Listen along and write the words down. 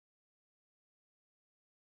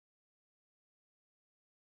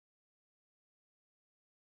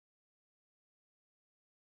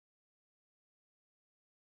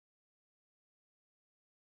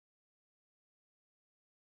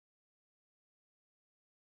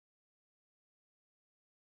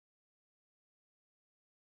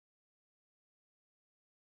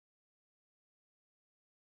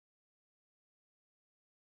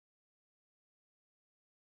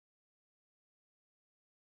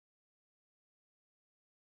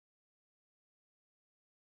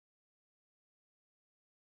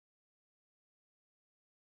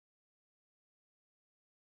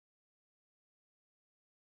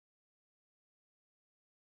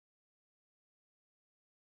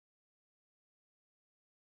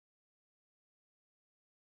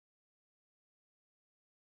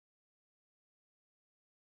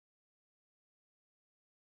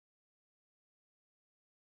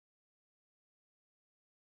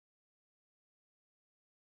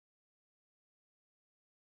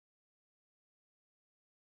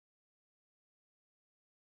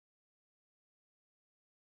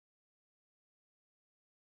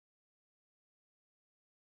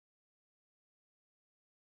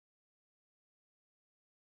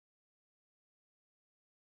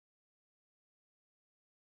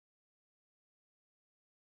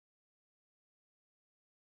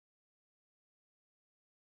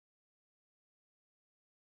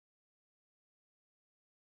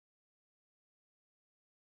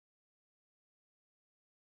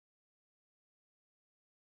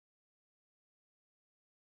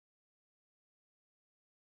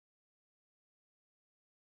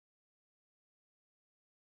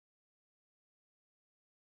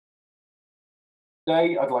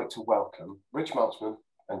Today, I'd like to welcome Rich Maltzman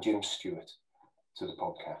and Jim Stewart to the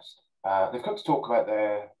podcast. They've come to talk about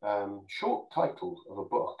their short title of a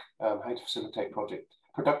book, How to Facilitate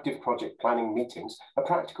Productive Project Planning Meetings, a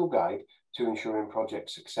practical guide to ensuring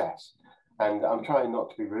project success. And I'm trying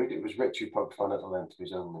not to be rude. It was Rich who poked fun at the length of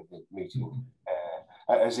his own meeting,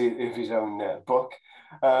 as if his own book.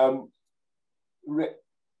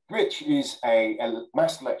 Rich is a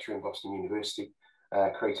master lecturer in Boston University,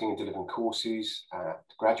 creating and delivering courses at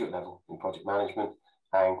graduate level in project management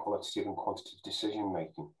and qualitative and quantitative decision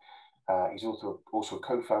making. He's also a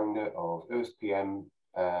co-founder of Earth PM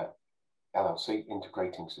LLC,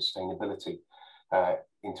 integrating sustainability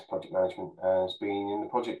into project management. Has been in the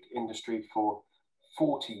project industry for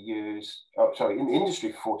 40 years. In the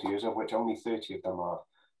industry for 40 years, of which only 30 of them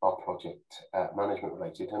are project management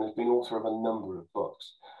related, and has been author of a number of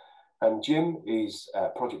books. And Jim is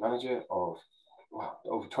project manager of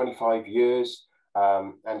over 25 years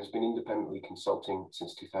and has been independently consulting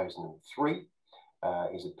since 2003.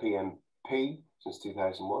 He's a PMP since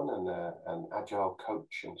 2001 and an agile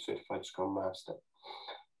coach and certified Scrum Master.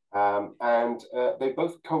 They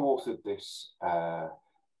both co-authored this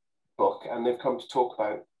book, and they've come to talk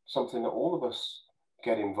about something that all of us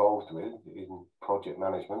get involved with in project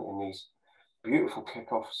management, in these beautiful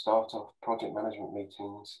kickoff, start-off project management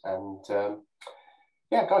meetings. And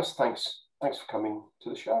yeah, guys, thanks for coming to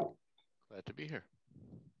the show. Glad to be here.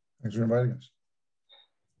 Thanks for inviting us.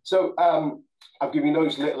 So I've given you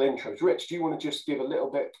those little intros. Rich, do you want to just give a little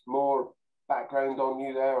bit more background on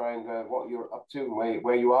you there and what you're up to and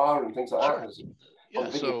where you are and things like Sure. that? Yeah,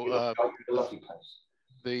 so a lovely place.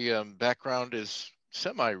 The background is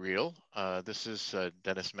semi-real. This is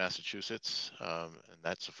Dennis, Massachusetts, and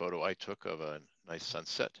that's a photo I took of a nice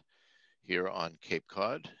sunset here on Cape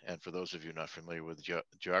Cod. And for those of you not familiar with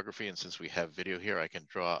geography, and since we have video here, I can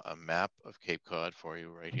draw a map of Cape Cod for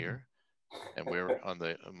you right here. And we're on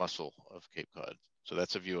the muscle of Cape Cod. So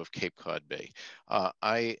that's a view of Cape Cod Bay.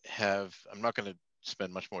 I'm not going to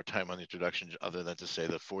spend much more time on the introduction other than to say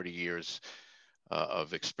that 40 years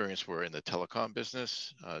of experience were in the telecom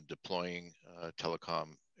business, deploying telecom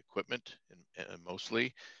equipment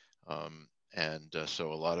mostly.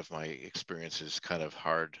 So a lot of my experience is kind of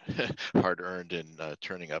hard earned in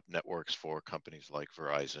turning up networks for companies like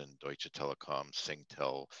Verizon, Deutsche Telekom,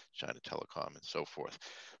 Singtel, China Telecom, and so forth.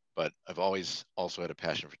 But I've always also had a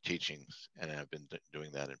passion for teaching, and I've been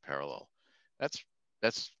doing that in parallel. That's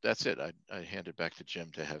it. I hand it back to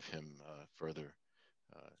Jim to have him further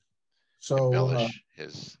embellish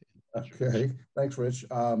his. Okay, thanks, Rich.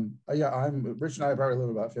 Yeah, Rich and I probably live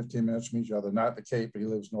about 15 minutes from each other, not at the Cape, but he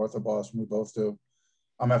lives north of Boston. We both do.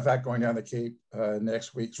 I'm in fact going down the Cape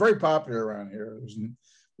next week. It's very popular around here.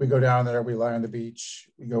 We go down there, we lie on the beach,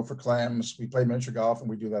 we go for clams, we play miniature golf, and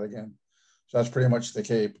we do that again. So that's pretty much the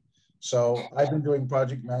Cape. So I've been doing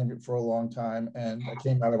project management for a long time, and I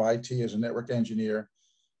came out of IT as a network engineer.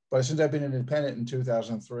 But since I've been independent in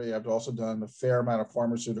 2003, I've also done a fair amount of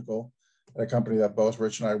pharmaceutical at a company that both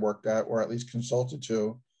Rich and I worked at, or at least consulted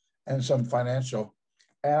to, and some financial.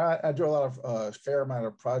 And I do a lot of fair amount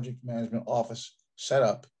of project management office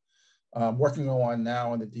setup. Working on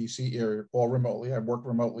now in the DC area, all remotely. I've worked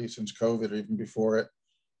remotely since COVID or even before it.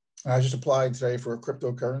 And I just applied today for a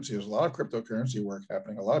cryptocurrency. There's a lot of cryptocurrency work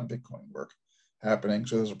happening, a lot of Bitcoin work happening.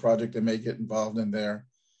 So there's a project I may get involved in there.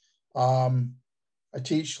 I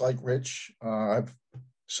teach like Rich. I've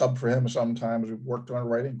subbed for him sometimes. We've worked on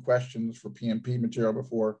writing questions for PMP material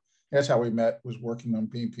before. That's how we met, was working on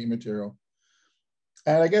PMP material.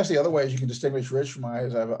 And I guess the other ways you can distinguish Rich from I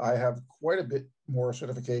is I have quite a bit more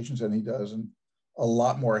certifications than he does and a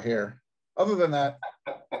lot more hair. Other than that,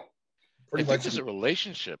 pretty much there's a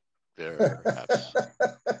relationship there, perhaps.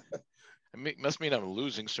 It must mean I'm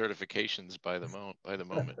losing certifications by the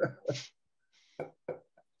moment.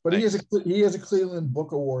 But he is a Cleveland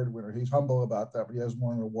Book Award winner. He's humble about that, but he has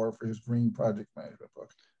won an award for his green project management book.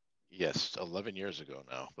 Yes, 11 years ago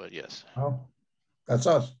now, but yes. Oh, that's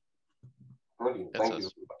us. Brilliant. Thank you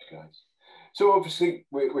very much, guys. So obviously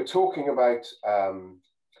we're talking about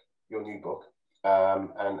your new book,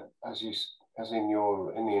 and as in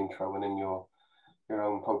the intro and in your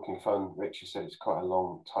own poking fun, Rich, you said it's quite a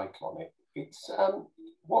long title on it. It's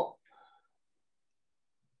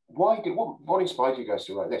what inspired you guys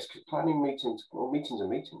to write this? Because planning meetings, meetings are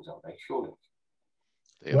meetings, aren't they? Surely.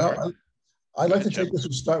 Well, I'd like to take this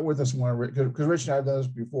and start with this one because Rich and I have done this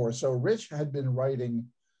before. So Rich had been writing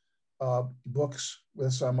books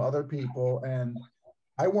with some other people, and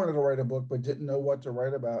I wanted to write a book but didn't know what to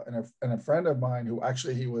write about. And a friend of mine who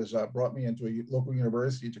actually he was brought me into a local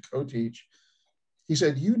university to co-teach. He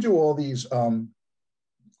said, "You do all these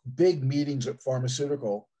big meetings at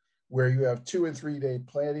pharmaceutical where you have 2 and 3 day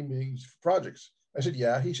planning meetings for projects. I said,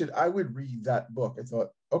 yeah. He said, I would read that book. I thought,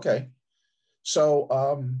 okay. So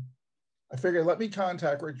I figured, let me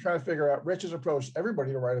contact Rich, trying to figure out. Rich has approached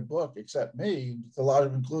everybody to write a book except me. The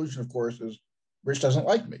logical conclusion, of course, is Rich doesn't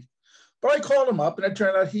like me. But I called him up, and it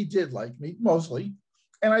turned out he did like me, mostly.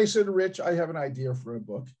 And I said, Rich, I have an idea for a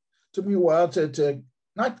book. It took me a while to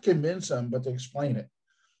not convince him, but to explain it.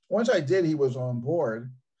 Once I did, he was on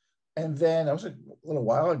board. And then that was a little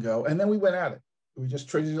while ago. And then we went at it. We just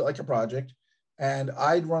treated it like a project. And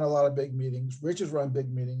I'd run a lot of big meetings. Rich has run big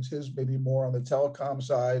meetings. His maybe more on the telecom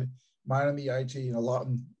side, mine on the IT, and a lot,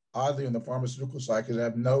 oddly, on the pharmaceutical side, because I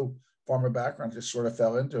have no pharma background, just sort of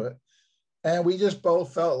fell into it. And we just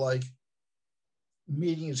both felt like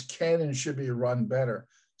meetings can and should be run better.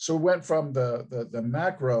 So we went from the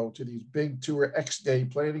macro to these big 2 or X day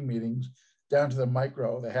planning meetings down to the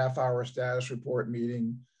micro, the half-hour status report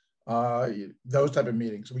meeting, those type of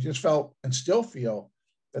meetings. We just felt and still feel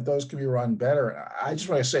that those can be run better. I just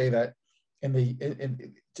want to say that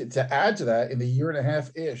to add to that, in the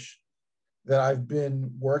 1.5-ish that I've been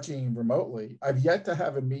working remotely, I've yet to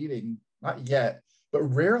have a meeting, not yet, but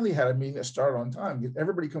rarely had a meeting that started on time.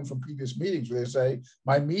 Everybody comes from previous meetings where they say,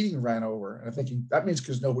 my meeting ran over. And I'm thinking, that means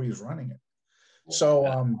because nobody's running it. So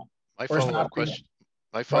my follow-up question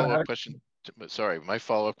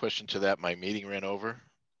to that, my meeting ran over,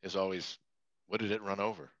 is always, what did it run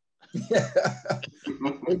over? Yeah.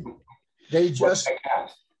 they just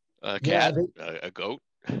a cat, a goat.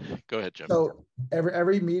 Go ahead, Jim. So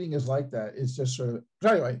every meeting is like that. It's just sort of, so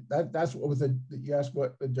anyway, that's what was you asked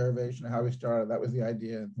what the derivation of how we started. That was the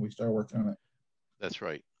idea, and we started working on it. That's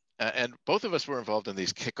right. And both of us were involved in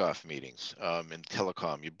these kickoff meetings in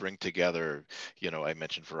telecom. You bring together, I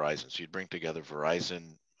mentioned Verizon. So you'd bring together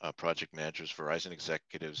Verizon project managers, Verizon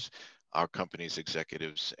executives, our company's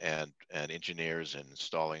executives, and engineers and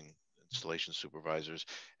installation supervisors,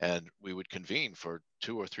 and we would convene for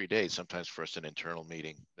 2 or 3 days, sometimes first an internal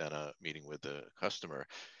meeting, then a meeting with the customer.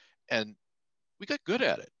 And we got good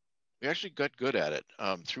at it. We actually got good at it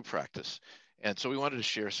through practice. And so we wanted to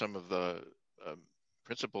share some of the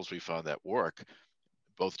principles we found that work,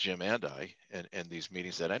 both Jim and I, and these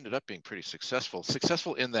meetings that ended up being pretty successful.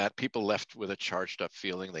 Successful in that people left with a charged up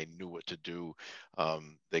feeling. They knew what to do.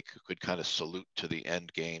 They could kind of salute to the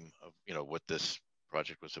end game of, what this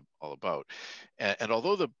project was all about. And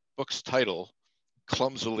although the book's title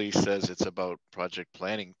clumsily says it's about project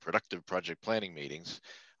planning, productive project planning meetings,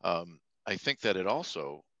 I think that it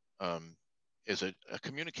also is a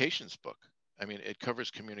communications book. I mean, it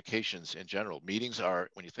covers communications in general. Meetings are,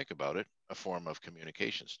 when you think about it, a form of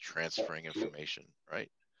communications, transferring information,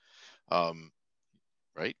 right?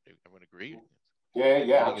 Right? Everyone agree?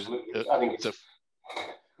 Yeah, absolutely. I think it's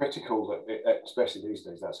critical that, especially these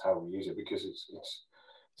days, that's how we use it, because it's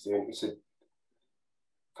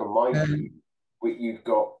from my view, you've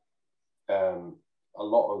got a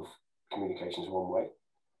lot of communications one way,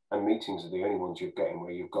 and meetings are the only ones you're getting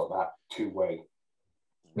where you've got that two-way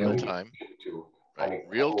real-time, right?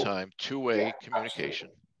 Real-time two-way communication.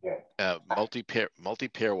 Yeah.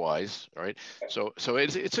 Multi-pair wise, right? So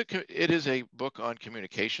it is a book on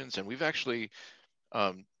communications, and we've actually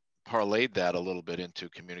parlayed that a little bit into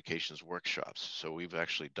communications workshops. So we've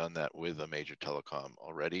actually done that with a major telecom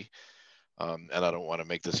already. And I don't want to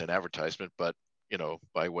make this an advertisement, but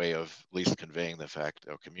by way of at least conveying the fact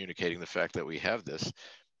or communicating the fact that we have this,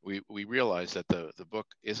 we realize that the book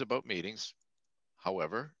is about meetings.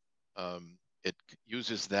 However, it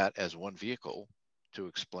uses that as one vehicle to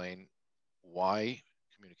explain why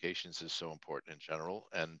communications is so important in general,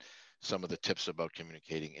 and some of the tips about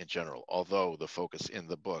communicating in general, although the focus in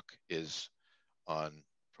the book is on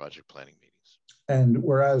project planning meetings. And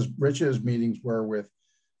whereas Rich's meetings were with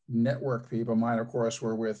network people, mine, of course,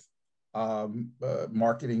 were with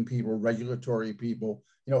marketing people, regulatory people,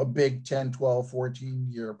 a big 10, 12, 14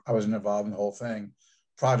 year, I wasn't involved in the whole thing,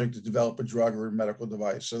 project to develop a drug or a medical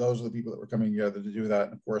device. So those are the people that were coming together to do that.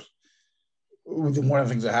 And of course, one of the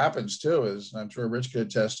things that happens too is, I'm sure Rich could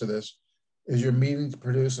attest to this, is you're meeting to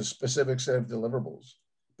produce a specific set of deliverables.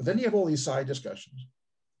 But then you have all these side discussions.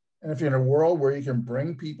 And if you're in a world where you can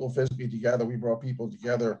bring people physically together, we brought people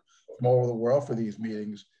together from all over the world for these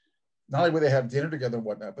meetings. Not only would they have dinner together and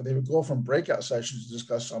whatnot, but they would go from breakout sessions to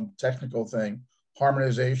discuss some technical thing,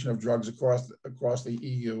 harmonization of drugs across the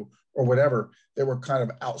EU or whatever, that were kind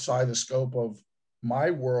of outside the scope of my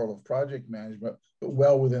world of project management, but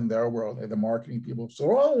well within their world. They're the marketing people. So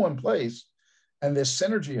they're all in one place. And this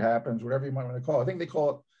synergy happens, whatever you might want to call it. I think they call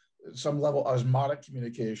it some level osmotic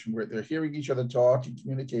communication, where they're hearing each other talk and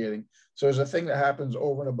communicating. So there's a thing that happens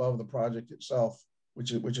over and above the project itself.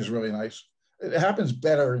 which is really nice. It happens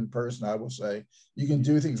better in person, I will say. You can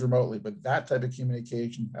do things remotely, but that type of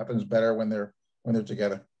communication happens better when they're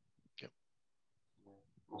together. Yep.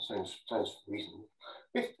 Well, sounds reasonable.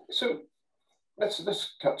 So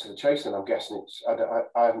let's cut to the chase. And I'm guessing it's.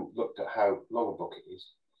 I haven't looked at how long a book it is.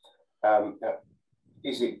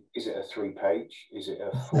 Is it a 3-page? Is it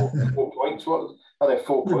a 4 points? What are there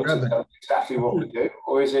 4 points that tell exactly what we do,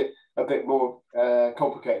 or is it a bit more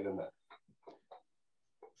complicated than that?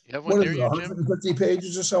 You have one near you, 150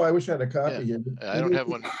 pages or so? I wish I had a copy here. I don't have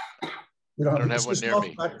one. We don't have one near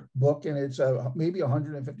me. Book, and it's maybe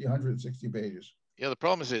 150, 160 pages. Yeah, the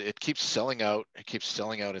problem is it keeps selling out. It keeps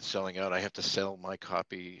selling out and selling out. I have to sell my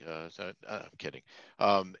copy. I'm kidding.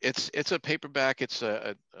 It's a paperback. It's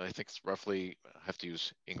I think it's roughly. I have to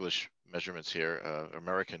use English measurements here.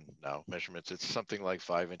 American now measurements. It's something like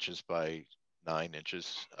 5 inches by 9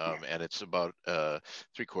 inches, and it's about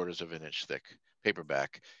 3/4 of an inch thick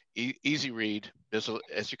paperback. Easy read.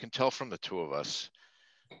 As you can tell from the two of us,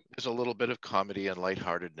 there's a little bit of comedy and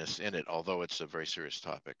lightheartedness in it, although it's a very serious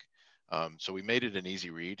topic. So we made it an easy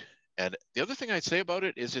read. And the other thing I'd say about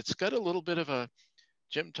it is it's got a little bit of a,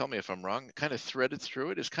 Jim, tell me if I'm wrong, kind of threaded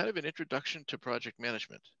through it is kind of an introduction to project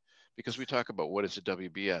management, because we talk about what is a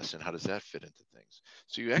WBS and how does that fit into things.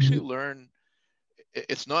 So you actually learn,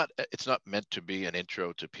 it's not meant to be an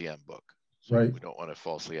intro to PM book. So right. We don't want to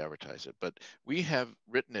falsely advertise it, but we have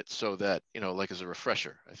written it so that, like as a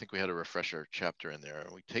refresher. I think we had a refresher chapter in there,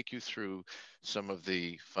 and we take you through some of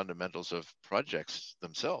the fundamentals of projects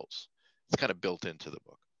themselves. It's kind of built into the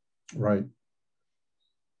book. Right.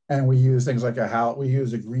 And we use things like we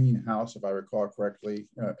use a greenhouse, if I recall correctly,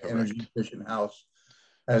 energy efficient house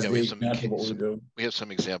as the example of what we do. We have some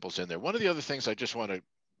examples in there. One of the other things I just want to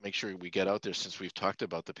make sure we get out there, since we've talked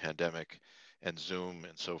about the pandemic and Zoom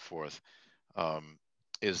and so forth,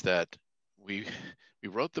 is that we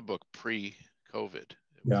wrote the book pre-COVID. It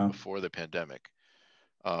was before the pandemic.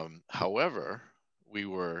 However, we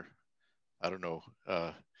were, I don't know,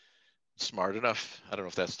 smart enough, I don't know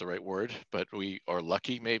if that's the right word, but we are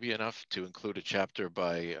lucky maybe enough to include a chapter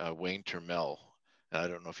by Wayne Termel. And I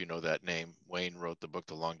don't know if you know that name. Wayne wrote the book,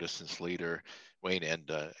 The Long Distance Leader. Wayne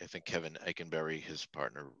and I think Kevin Eikenberry, his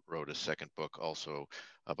partner, wrote a second book also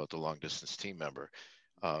about the long distance team member.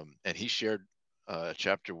 And he shared a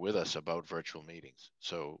chapter with us about virtual meetings.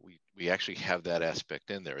 So we actually have that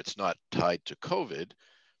aspect in there. It's not tied to COVID,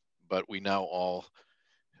 but we now all,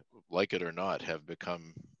 like it or not, have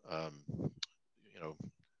become,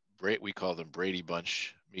 we call them Brady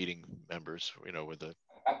Bunch meeting members, with the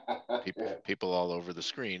people all over the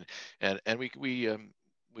screen. And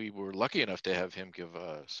we were lucky enough to have him give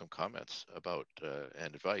some comments about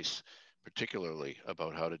and advice, particularly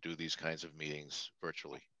about how to do these kinds of meetings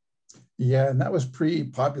virtually. Yeah, and that was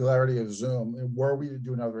pre-popularity of Zoom. And were we to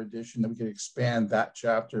do another edition, that we could expand that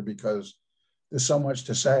chapter, because there's so much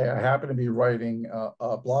to say. I happen to be writing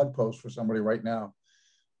a blog post for somebody right now,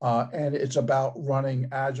 and it's about running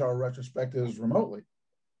agile retrospectives remotely.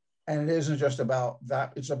 And it isn't just about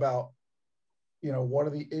that. It's about, what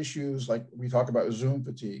are the issues? Like we talk about Zoom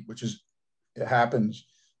fatigue, it happens,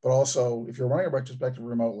 but also if you're running a retrospective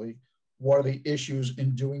remotely, what are the issues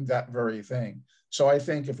in doing that very thing? So I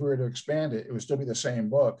think if we were to expand it, it would still be the same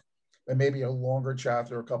book, but maybe a longer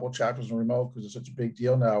chapter, a couple of chapters in remote, because it's such a big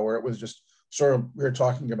deal now, where it was just sort of, we were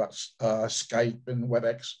talking about Skype and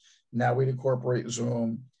WebEx. Now we'd incorporate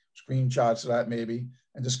Zoom, screenshots of that maybe,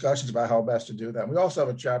 and discussions about how best to do that. And we also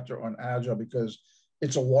have a chapter on Agile, because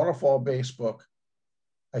it's a waterfall-based book.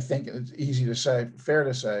 I think it's easy to say, fair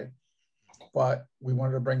to say, but we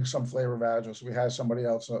wanted to bring some flavor of Agile. So we had somebody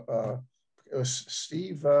else, it was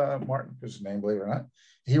Steve Martin, his name, believe it or not.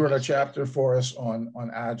 He wrote a chapter for us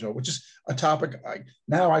on Agile, which is a topic.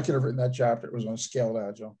 Now I could have written that chapter. It was on scaled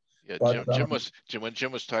Agile. Yeah, but, when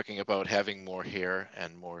Jim was talking about having more hair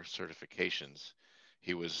and more certifications,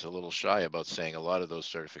 he was a little shy about saying a lot of those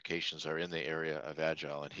certifications are in the area of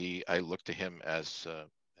Agile. And I looked to him as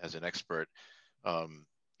an expert.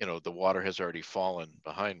 The water has already fallen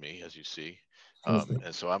behind me, as you see.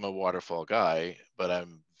 And so I'm a waterfall guy, but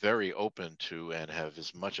I'm very open to, and have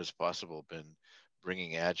as much as possible been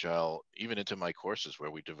bringing Agile even into my courses, where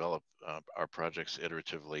we develop our projects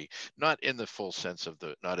iteratively, not in the full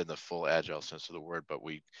Agile sense of the word, but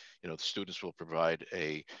the students will provide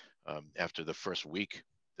after the first week,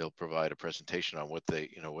 they'll provide a presentation on what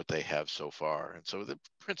they have so far. And so the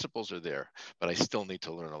principles are there, but I still need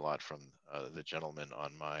to learn a lot from the gentleman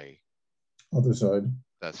on my other side.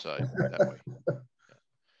 That side, that way. Yeah.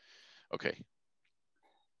 Okay.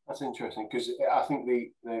 That's interesting, because I think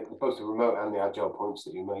both the remote and the agile points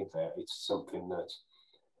that you made there, it's something that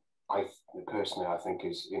personally, I think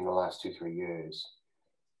is in the last 2-3 years,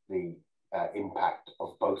 the impact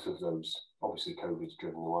of both of those, obviously COVID's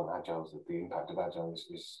driven the one, Agile's, the impact of Agile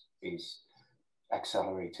is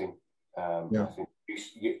accelerating. Yeah. I think,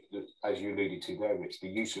 as you alluded to there, it's the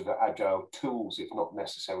use of the Agile tools, if not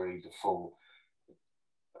necessarily the full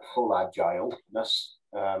Agileness,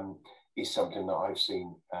 is something that I've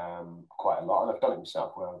seen quite a lot. And I've done it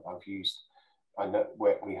myself, where I know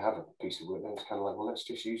where we have a piece of work and it's kind of like, well, let's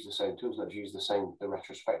just use the same tools, let's use the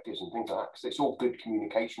retrospectives and things like that, because it's all good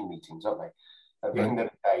communication meetings, aren't they? At the end of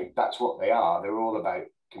the day, that's what they are. They're all about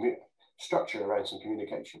structure around some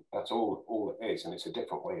communication. That's all it is, and it's a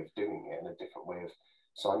different way of doing it and a different way of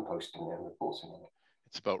signposting it and reporting on it.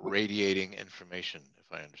 It's about radiating information,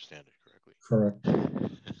 if I understand it correctly. Correct.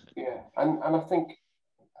 Yeah, and I think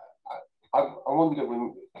I wonder,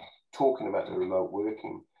 when talking about the remote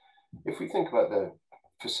working, if we think about the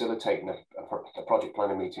facilitating a project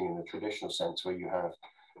planning meeting in the traditional sense, where you have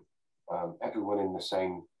everyone in the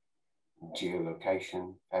same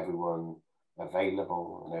geolocation, everyone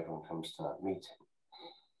available, and everyone comes to that meeting.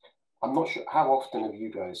 I'm not sure, how often have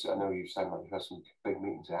you guys, I know you've said like you've had some big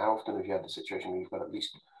meetings there, how often have you had the situation where you've got at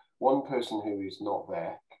least one person who is not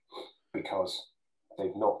there because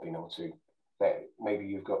they've not been able to, maybe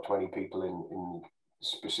you've got 20 people in a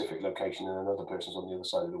specific location and another person's on the other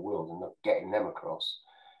side of the world, and not getting them across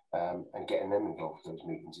and getting them involved with those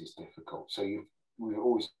meetings is difficult. So we've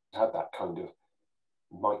always had that kind of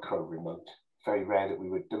micro remote. Very rare that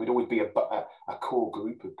there would always be a core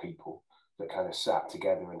group of people that kind of sat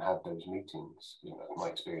together and had those meetings, my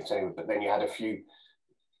experience anyway. But then you had a few,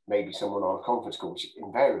 maybe someone on a conference call, which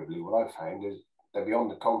invariably what I've found is they'll be on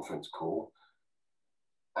the conference call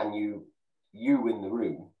and you in the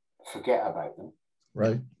room forget about them.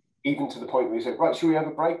 Right. Even to the point where you say, right, should we have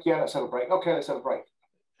a break? Yeah, let's have a break. Okay, let's have a break.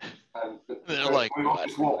 And they're like, we all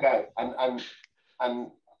just walk out and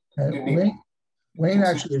Wayne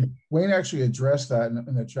actually addressed that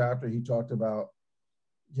in the chapter. He talked about,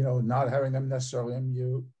 not having them necessarily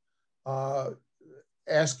unmute,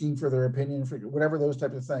 asking for their opinion, for whatever, those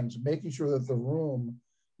type of things, making sure that the room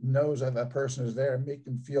knows that that person is there and make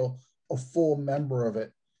them feel a full member of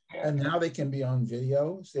it. And now they can be on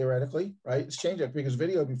video, theoretically, right? It's changed it, because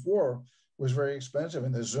video before was very expensive.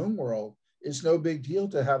 In the Zoom world, it's no big deal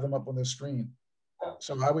to have them up on the screen.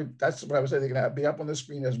 So that's what I would say. They can be up on the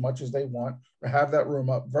screen as much as they want, or have that room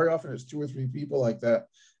up. Very often it's 2 or 3 people like that.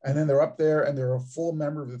 And then they're up there and they're a full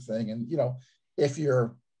member of the thing. And, if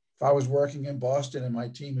I was working in Boston and my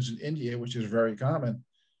team is in India, which is very common,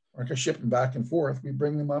 or I ship them back and forth, we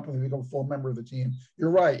bring them up and they become a full member of the team.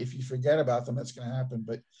 You're right. If you forget about them, that's going to happen.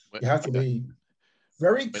 But you have to be you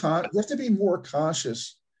have to be more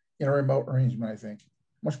conscious in a remote arrangement, I think.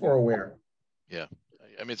 Much more aware. Yeah.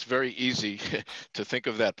 I mean, it's very easy to think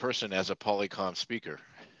of that person as a Polycom speaker,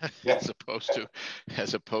 as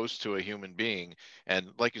opposed to a human being. And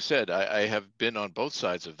like you said, I have been on both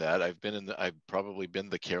sides of that. I've probably been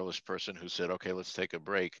the careless person who said, okay, let's take a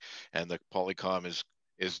break. And the Polycom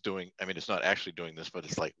is doing, I mean, it's not actually doing this, but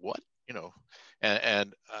it's like, what,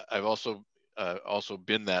 and I've also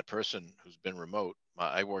been that person who's been remote.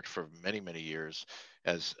 I worked for many, many years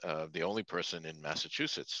as the only person in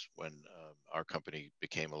Massachusetts when our company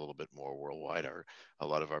became a little bit more worldwide. A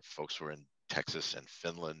lot of our folks were in Texas and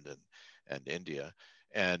Finland and India,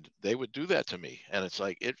 and they would do that to me. And it's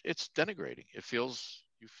like, it's denigrating. You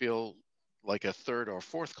feel like a 3rd or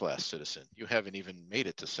 4th class citizen. You haven't even made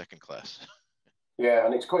it to 2nd class. Yeah,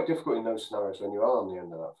 and it's quite difficult in those scenarios when you are on the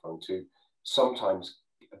end of that phone to sometimes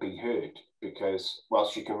be heard, because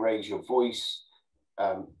whilst you can raise your voice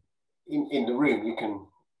in the room, you can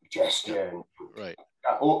gesture, and, right?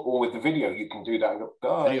 Or with the video, you can do that and go,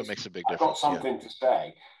 guys, video makes a big difference. I've got something to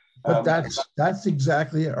say. But that's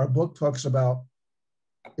exactly it. Our book talks about,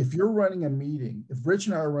 if you're running a meeting, if Rich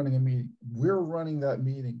and I are running a meeting, we're running that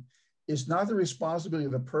meeting. It's not the responsibility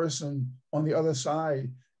of the person on the other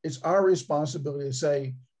side. It's our responsibility to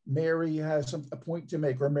say, Mary has a point to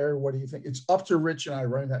make, or Mary, what do you think? It's up to Rich and I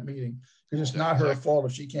running that meeting, because it's not her fault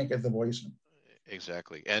if she can't get the voice in.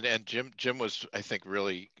 Exactly. And Jim was, I think,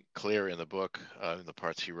 really clear in the book, in the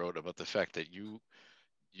parts he wrote, about the fact that you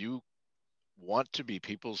want to be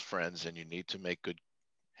people's friends and you need to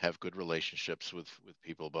have good relationships with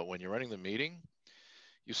people. But when you're running the meeting,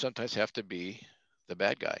 you sometimes have to be the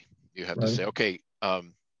bad guy. You have to say, okay,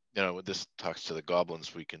 this talks to the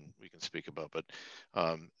goblins we can speak about, but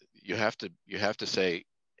you have to say,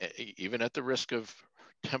 even at the risk of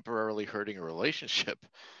temporarily hurting a relationship,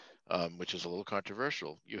 which is a little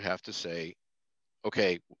controversial, you have to say,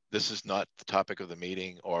 okay, this is not the topic of the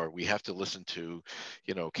meeting, or we have to listen to,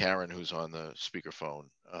 you know, Karen who's on the speakerphone.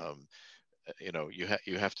 You know,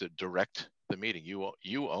 you have to direct the meeting. You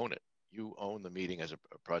own it. You own the meeting as a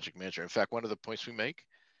project manager. In fact, one of the points we make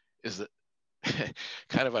is that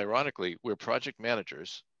kind of ironically, we're project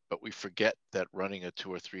managers, but we forget that running a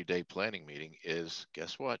 2 or 3 day planning meeting is,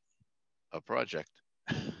 guess what? A project.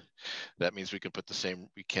 That means we can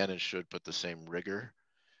and should put the same rigor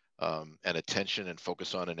and attention and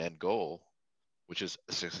focus on an end goal, which is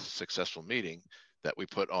a successful meeting, that we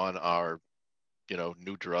put on our, you know,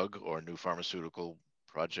 new drug or new pharmaceutical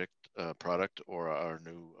product, or our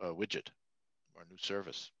new widget, our new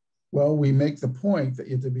service. Well, we make the point that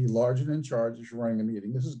you have to be large and in charge as you're running a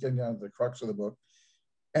meeting. This is getting down to the crux of the book,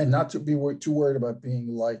 and not to be too worried about being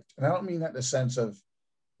liked. And I don't mean that in the sense of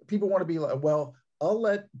people want to be like, well, I'll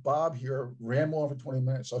let Bob here ramble on for 20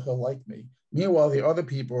 minutes so he'll like me. Meanwhile, the other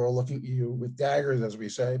people are looking at you with daggers, as we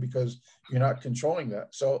say, because you're not controlling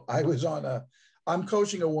that. So I'm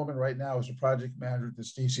coaching a woman right now as a project manager at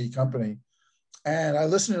this DC company. And I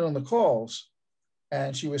listened in on the calls,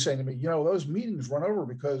 and she was saying to me, you know, those meetings run over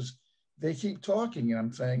because they keep talking. And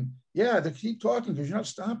I'm saying, yeah, they keep talking because you're not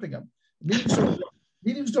stopping them.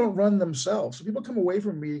 Meetings don't run themselves. So people come away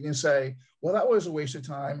from a meeting and say, well, that was a waste of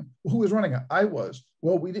time. Well, who was running it? I was.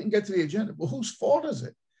 Well, we didn't get to the agenda. Well, whose fault is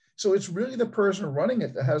it? So it's really the person running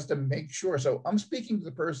it that has to make sure. So I'm speaking to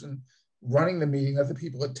the person running the meeting, not the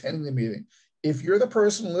people attending the meeting. If you're the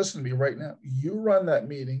person listening to me right now, you run that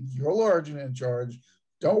meeting. You're large and in charge.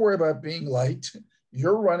 Don't worry about being liked.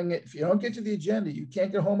 You're running it. If you don't get to the agenda, you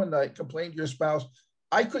can't get home at night, complain to your spouse,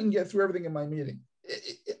 I couldn't get through everything in my meeting,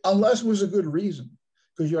 unless it was a good reason,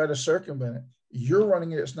 because you had to circumvent it. You're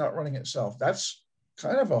running it. It's not running itself. That's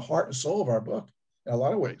kind of a heart and soul of our book in a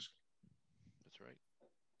lot of ways. That's right.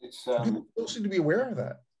 It's people don't seem to be aware of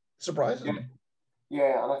that. Surprises me.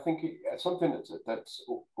 Yeah, and I think it's something that's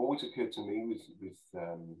always occurred to me with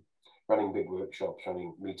running big workshops,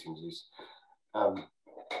 running meetings is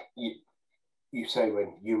you say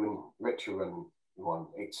when you and Rich are running one,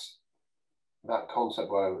 it's that concept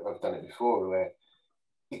where I've done it before, where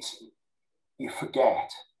you forget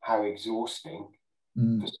how exhausting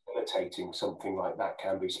facilitating something like that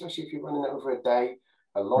can be, especially if you're running it over a day,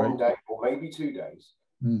 a long day, or maybe 2 days,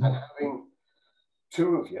 and having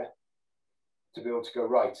two of you to be able to go,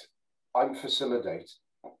 right, I'm facilitate.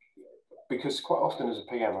 Because quite often as a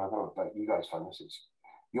PM, and I don't know about you guys find this,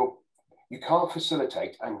 you can't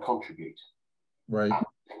facilitate and contribute at the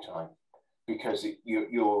same time, because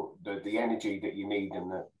you're the energy that you need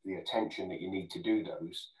and the attention that you need to do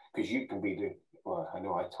those, because you can be I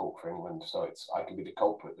know I talk for England, so I can be the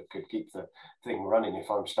culprit that could keep the thing running if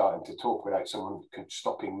I'm starting to talk without someone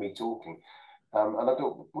stopping me talking. And I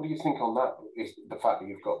don't, what do you think on that? Is the fact that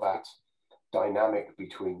you've got that dynamic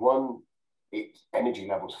between energy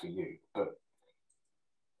levels for you, but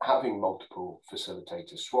having multiple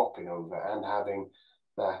facilitators swapping over, and having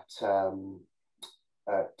that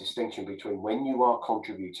distinction between when you are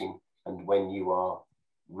contributing and when you are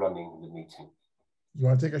running the meeting. You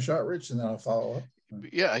want to take a shot, Rich, and then I'll follow up?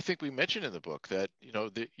 Yeah, I think we mentioned in the book that, you know,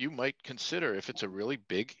 that you might consider, if it's a really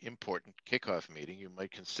big, important kickoff meeting, you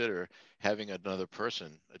might consider having another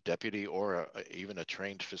person, a deputy or even a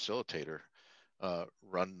trained facilitator,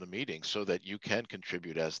 run the meeting so that you can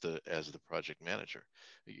contribute as the project manager.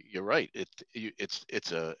 You're right.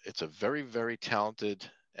 It's a very, very talented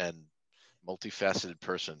and multifaceted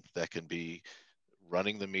person that can be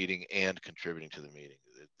running the meeting and contributing to the meeting.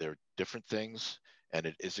 They're different things, and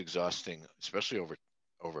it is exhausting, especially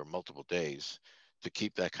over multiple days, to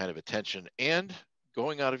keep that kind of attention and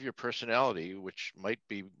going out of your personality, which might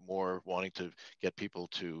be more wanting to get people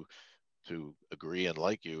to agree and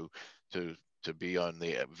like you, to be on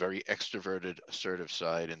the very extroverted, assertive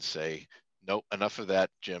side and say, nope, enough of that,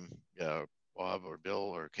 Jim, Bob or Bill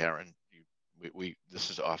or Karen, this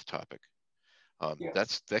is off topic.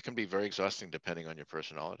 Yes. That can be very exhausting depending on your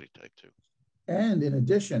personality type too. And in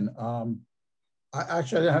addition, I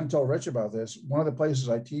haven't told Rich about this. One of the places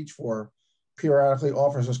I teach for periodically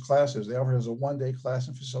offers us classes. They offer us a 1-day class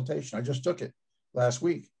in facilitation. I just took it last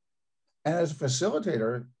week. And as a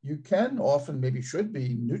facilitator, you can often, maybe should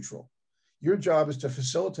be neutral. Your job is to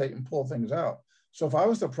facilitate and pull things out. So if I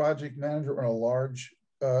was the project manager on a large,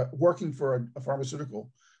 working for a pharmaceutical,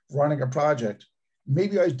 running a project,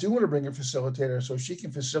 maybe I do want to bring a facilitator so she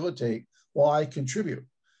can facilitate while I contribute.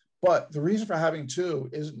 But the reason for having two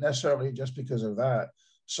isn't necessarily just because of that.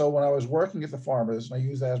 So when I was working at the farmers, and I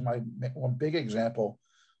use that as my one big example,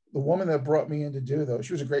 the woman that brought me in to do those,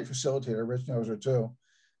 she was a great facilitator. Rich knows her too.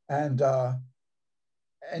 And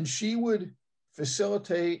she would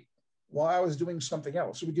facilitate while I was doing something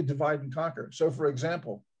else. So we could divide and conquer. So for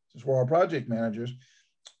example, since we're all project managers,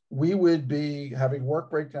 we would be having work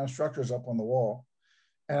breakdown structures up on the wall.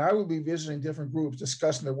 And I would be visiting different groups,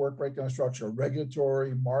 discussing the work breakdown structure,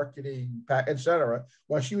 regulatory, marketing, et cetera,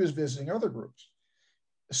 while she was visiting other groups.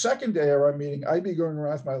 The second day of our meeting, I'd be going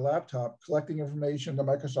around with my laptop, collecting information on the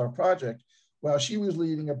Microsoft project, while she was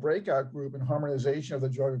leading a breakout group in harmonization of the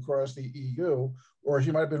drug across the EU, or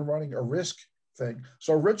she might have been running a risk thing.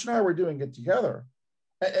 So Rich and I were doing it together.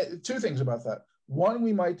 Two things about that. One,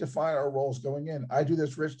 we might define our roles going in. I do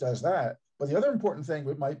this, Rich does that. But the other important thing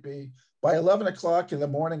might be by 11 o'clock in the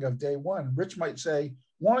morning of day one, Rich might say,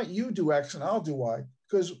 why don't you do X and I'll do Y?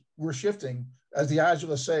 Because we're shifting. As the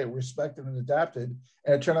Agilists say, we're respected and adapted.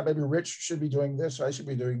 And it turned out maybe Rich should be doing this, or I should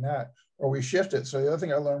be doing that, or we shift it. So the other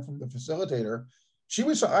thing I learned from the facilitator,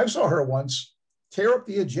 I saw her once tear up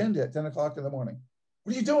the agenda at 10 o'clock in the morning.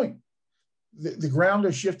 What are you doing? The ground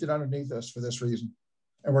has shifted underneath us for this reason,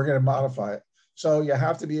 and we're going to modify it. So you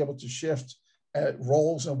have to be able to shift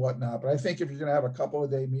roles and whatnot. But I think if you're going to have a couple of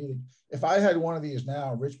day meeting, if I had one of these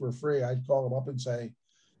now, Rich were free, I'd call him up and say,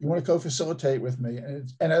 you want to co-facilitate with me?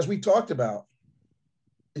 And as we talked about,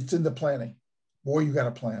 it's in the planning. Boy, you got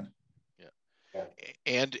to plan. Yeah.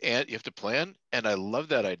 And you have to plan. And I love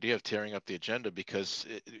that idea of tearing up the agenda, because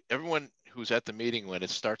everyone who's at the meeting, when it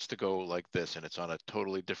starts to go like this and it's on a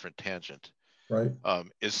totally different tangent, right,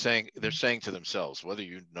 they're saying to themselves, whether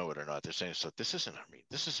you know it or not, they're saying, so this isn't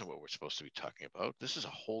what we're supposed to be talking about. This is a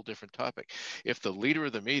whole different topic. If the leader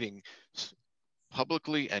of the meeting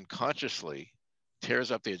publicly and consciously tears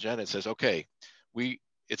up the agenda and says, okay,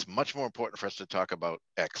 it's much more important for us to talk about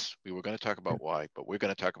X. We were going to talk about Y, but we're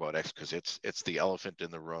going to talk about X because it's the elephant in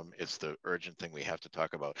the room. It's the urgent thing we have to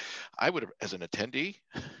talk about. I would, as an attendee,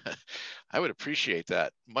 I would appreciate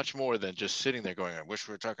that much more than just sitting there going, I wish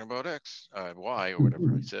we were talking about X, Y, or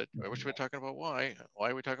whatever I said. I wish we were talking about Y.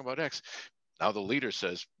 Why are we talking about X? Now the leader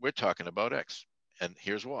says, we're talking about X. And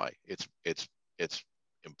here's why. It's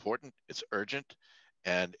important, it's urgent,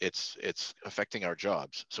 and it's affecting our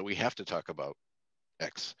jobs. So we have to talk about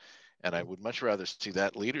X. And I would much rather see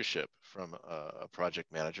that leadership from a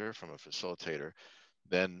project manager, from a facilitator,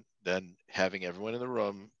 than having everyone in the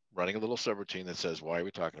room running a little subroutine that says, why are we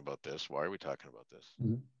talking about this? Why are we talking about this?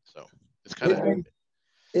 Mm-hmm. So it's kind of...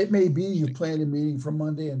 It may be you planned a meeting for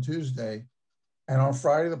Monday and Tuesday, and on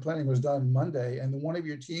Friday the planning was done Monday, and then one of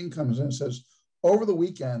your team comes in and says, over the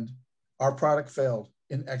weekend, our product failed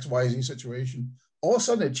in XYZ situation. All of a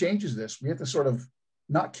sudden it changes this. We have to sort of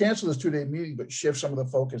not cancel this 2-day meeting, but shift some of the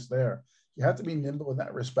focus there. You have to be nimble in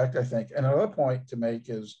that respect, I think. And another point to make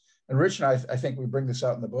is, and Rich and I think we bring this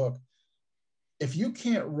out in the book, if you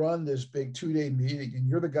can't run this big 2-day meeting and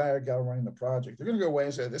you're the guy or gal running the project, they're going to go away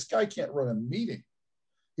and say, this guy can't run a meeting.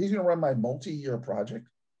 He's going to run my multi-year project.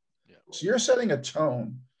 Yeah. So you're setting a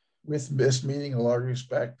tone with this meeting in a large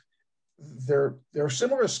respect. They're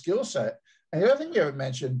similar skill set. And the other thing we haven't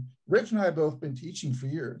mentioned, Rich and I have both been teaching for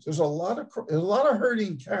years. There's a lot of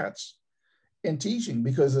herding cats in teaching,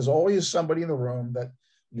 because there's always somebody in the room that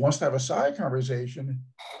wants to have a side conversation.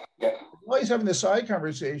 Yeah. While he's having the side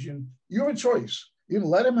conversation, you have a choice. You can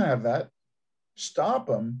let him have that, stop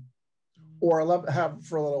him, or let him have it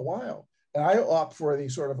for a little while. And I opt for the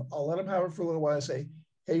sort of, I'll let him have it for a little while and say,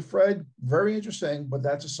 hey, Fred, very interesting, but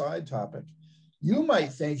that's a side topic. You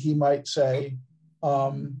might think he might say,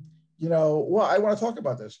 well, I want to talk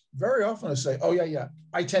about this. Very often I say, oh, yeah,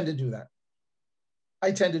 I tend to do that.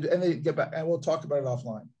 And they get back, and we'll talk about it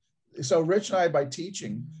offline. So Rich and I, by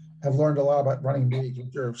teaching, have learned a lot about running meetings,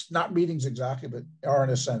 which are not meetings exactly, but are in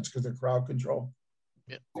a sense, because they're crowd control.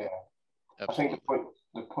 Yeah. Absolutely. I think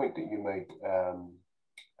the point that you made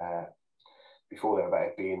before there about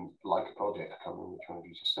it being like a project, I can't remember which one of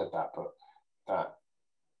you just said that, but that,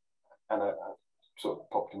 and I sort of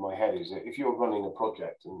popped in my head, is that if you're running a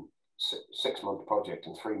project and 6-month project,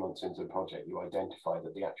 and 3 months into the project, you identify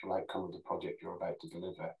that the actual outcome of the project you're about to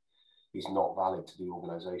deliver is not valid to the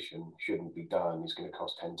organization, shouldn't be done, is going to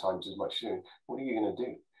cost 10 times as much. What are you going to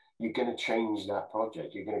do? You're going to change that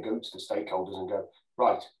project. You're going to go to the stakeholders and go,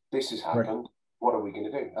 right, this has happened. Right. What are we going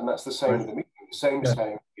to do? And that's the same with the meeting, the same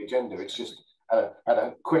staying on the agenda. It's just at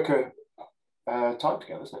a quicker time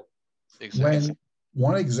together, isn't it? Exactly.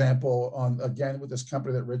 One example on, again, with this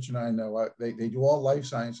company that Rich and I know, they do all life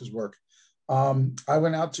sciences work. I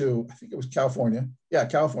went out to, I think it was California. Yeah,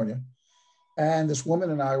 California. And this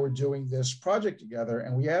woman and I were doing this project together,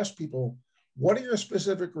 and we asked people, what are your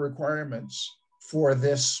specific requirements for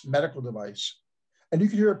this medical device? And you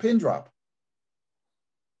could hear a pin drop.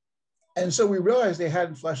 And so we realized they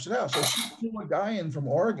hadn't fleshed it out. So she flew a guy in from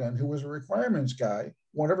Oregon who was a requirements guy,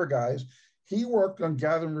 one of her guys. he worked on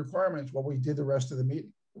gathering requirements while we did the rest of the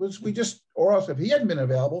meeting. Or else if he hadn't been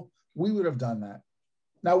available, we would have done that.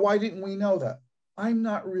 Now, why didn't we know that? I'm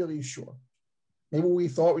not really sure. Maybe we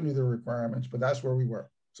thought we knew the requirements, but that's where we were.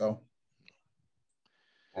 So.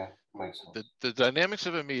 Yeah, makes sense. The dynamics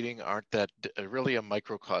of a meeting aren't that really a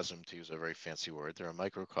microcosm, to use a very fancy word. They're a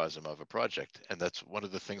microcosm of a project. And that's one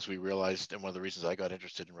of the things we realized, and one of the reasons I got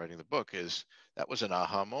interested in writing the book is that was an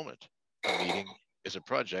aha moment. A meeting is a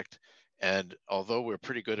project. And although we're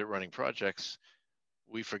pretty good at running projects,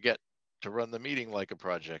 we forget to run the meeting like a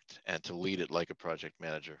project and to lead it like a project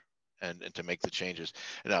manager and to make the changes.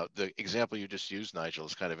 Now, the example you just used, Nigel,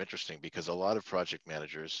 is kind of interesting because a lot of project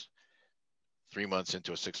managers, 3 months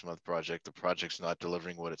into a 6-month project, the project's not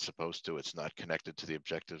delivering what it's supposed to. It's not connected to the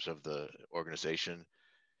objectives of the organization.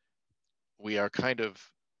 We are kind of,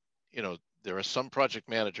 there are some project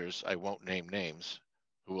managers, I won't name names,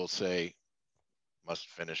 who will say, must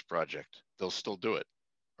finish project. They'll still do it,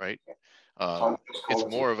 right? It's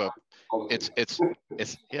more of a,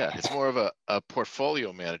 it's more of a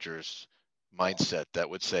portfolio manager's mindset that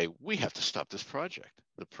would say, we have to stop this project.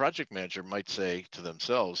 The project manager might say to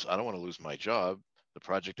themselves, I don't want to lose my job. The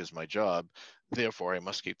project is my job. Therefore, I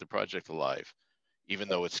must keep the project alive, even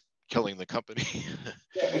though it's killing the company.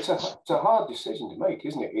 Yeah, it's a hard decision to make,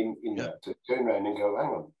 isn't it? In that, to turn around and go, hang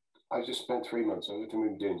on, I just spent 3 months, everything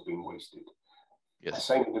we've been doing has been wasted. Yes.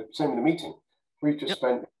 Same with the meeting. We've just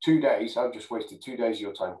spent 2 days. I've just wasted 2 days of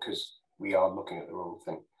your time because we are looking at the wrong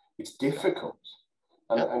thing. It's difficult.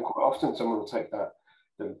 And quite often someone will take that,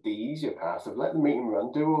 the easier path of let the meeting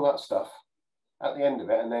run, do all that stuff at the end of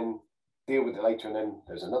it, and then deal with it later. And then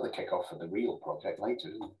there's another kickoff for the real project later,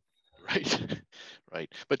 isn't it? Right,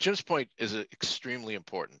 right. But Jim's point is extremely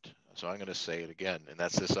important. So I'm going to say it again. And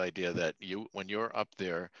that's this idea that when you're up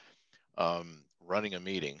there running a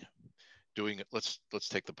meeting, let's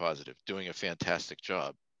take the positive, doing a fantastic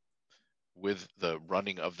job with the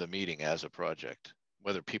running of the meeting as a project,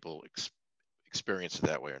 whether people experience it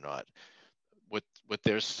that way or not. What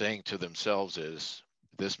they're saying to themselves is,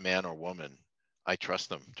 this man or woman, I trust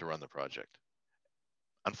them to run the project.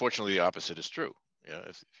 Unfortunately, the opposite is true.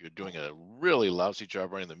 If you're doing a really lousy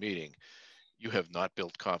job running the meeting, you have not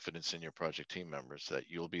built confidence in your project team members that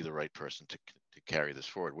you'll be the right person to carry this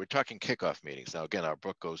forward. We're talking kickoff meetings. Now, again, our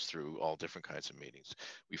book goes through all different kinds of meetings.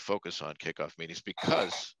 We focus on kickoff meetings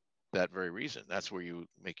because that very reason. That's where you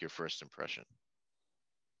make your first impression.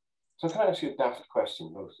 So can I ask you a daft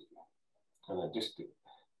question, both of you? And just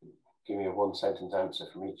give me a 1-sentence answer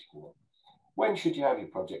from each of you. When should you have your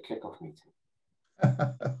project kickoff meeting?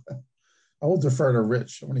 I will defer to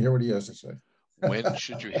Rich. I want to hear what he has to say. When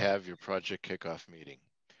should you have your project kickoff meeting?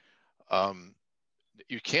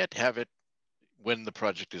 You can't have it when the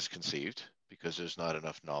project is conceived because there's not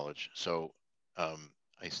enough knowledge. So I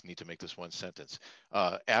need to make this 1 sentence.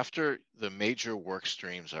 After the major work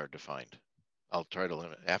streams are defined, I'll try to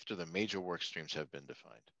limit after the major work streams have been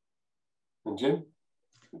defined. And Jim?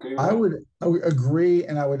 I would agree,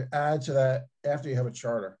 and I would add to that after you have a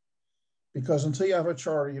charter. Because until you have a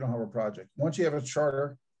charter, you don't have a project. Once you have a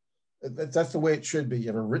charter, that's the way it should be. You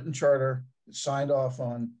have a written charter, it's signed off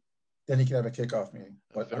on, then you can have a kickoff meeting.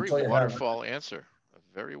 But a very waterfall answer. A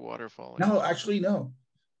very waterfall answer. No, actually, no.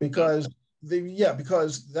 Because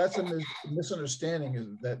because that's a misunderstanding is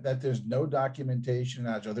that there's no documentation.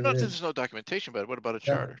 Agile. There's no documentation, but what about a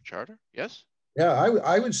charter? Charter? Yes? Yeah,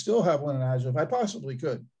 I would still have one in Agile if I possibly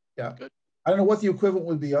could. Yeah. Good. I don't know what the equivalent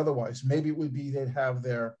would be otherwise. Maybe it would be they'd have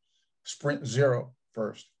their sprint 0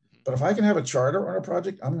 first. But if I can have a charter on a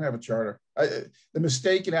project, I'm going to have a charter. The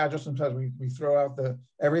mistake in Agile sometimes we throw out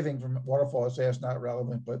everything from waterfall and say it's not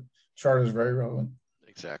relevant, but charter is very relevant.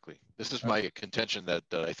 Exactly. This is my contention that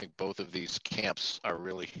I think both of these camps are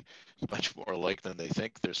really much more alike than they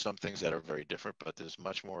think. There's some things that are very different, but there's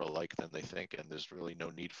much more alike than they think, and there's really no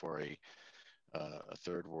need for a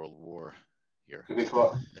third world war here. To be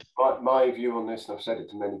quite, my view on this, and I've said it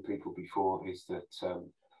to many people before, is that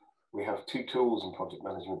we have 2 tools in project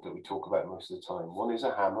management that we talk about most of the time. One is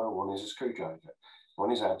a hammer, one is a screwdriver.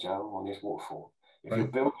 One is Agile, one is waterfall. If you're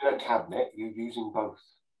building a cabinet, you're using both.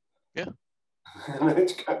 Yeah. Do you know what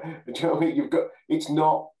I mean? It's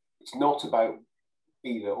not about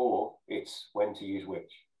either or, it's when to use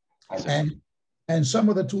which. And some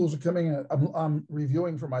of the tools are coming in. I'm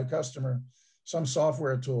reviewing for my customer some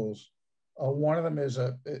software tools. One of them is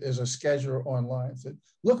a scheduler online. Said,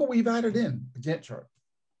 look what we've added in, the Gantt chart.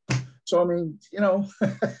 So I mean,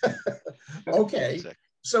 okay. Exactly.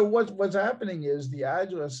 So what's happening is the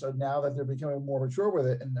Agilists are, now that they're becoming more mature with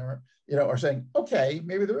it, and they're are saying, okay,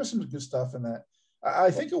 maybe there is some good stuff in that.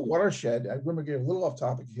 I think a watershed. I'm going to get a little off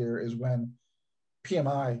topic here. Is when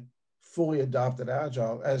PMI fully adopted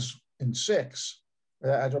Agile, as in 6,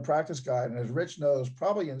 the Agile Practice Guide, and as Rich knows,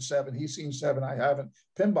 probably in 7, he's seen 7, I haven't,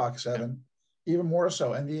 PMBOK 7, even more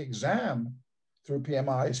so. And the exam through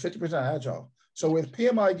PMI is 50% Agile. So with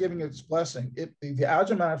PMI giving its blessing, the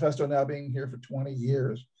Agile Manifesto now being here for 20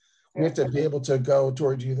 years, we have to be able to go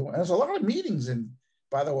towards either one. There's a lot of meetings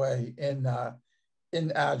by the way, in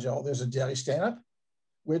Agile. There's a daily stand-up,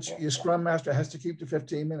 which your Scrum Master has to keep to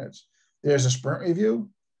 15 minutes. There's a sprint review.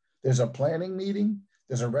 There's a planning meeting.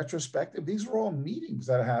 There's a retrospective. These are all meetings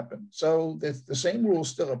that happen. So the same rules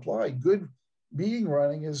still apply. Good meeting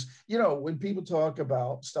running is, when people talk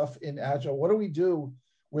about stuff in Agile, what do we do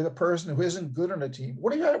with a person who isn't good on a team?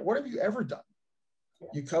 What have you ever done?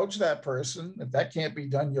 You coach that person. If that can't be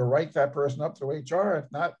done, you write that person up through HR.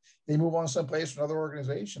 If not, they move on someplace to another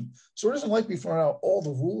organization. So it isn't like we throw out all the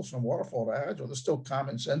rules from Waterfall to Agile. There's still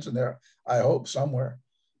common sense in there, I hope, somewhere.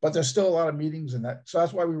 But there's still a lot of meetings in that. So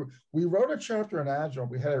that's why we wrote a chapter in Agile.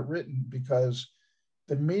 We had it written because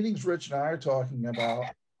the meetings Rich and I are talking about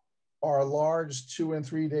are large 2 and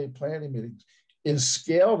 3 day planning meetings. In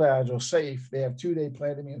scaled Agile safe, they have 2-day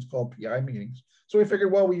planning meetings called PI meetings. So we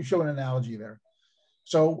figured, well, we show an analogy there.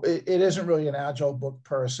 So it isn't really an Agile book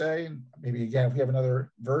per se. And maybe again, if we have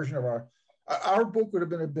another version of our book would have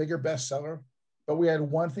been a bigger bestseller, but we had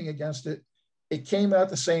one thing against it. It came out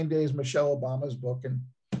the same day as Michelle Obama's book, and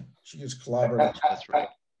she just clobbered us. That's right.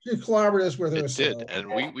 She clobbered us with her. It did,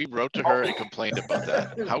 and we wrote to her and complained about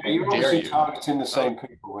that. How You're dare obviously you? targeting the same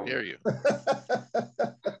people. How dare you?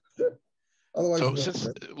 Otherwise,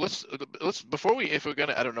 so let's before if we're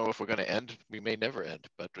gonna, I don't know if we're gonna end. We may never end,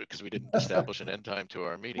 but because we didn't establish an end time to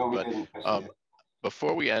our meeting. But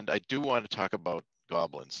before we end, I do want to talk about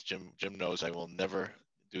goblins. Jim knows I will never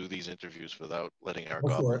do these interviews without letting our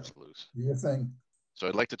goblins loose. Your thing. So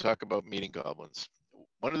I'd like to talk about meeting goblins.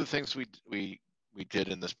 One of the things we did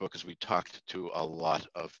in this book is we talked to a lot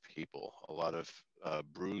of people, a lot of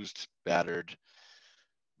bruised, battered,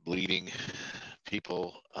 bleeding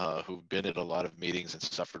people who've been at a lot of meetings and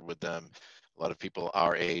suffered with them, a lot of people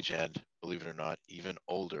our age and, believe it or not, even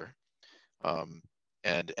older,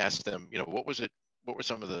 and asked them, what were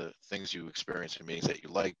some of the things you experienced in meetings that you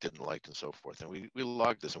liked, didn't like, and so forth. And we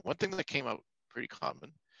logged this. And one thing that came out pretty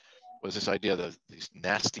common was this idea that these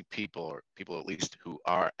nasty people, or people at least who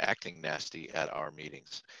are acting nasty at our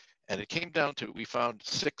meetings. And it came down to, we found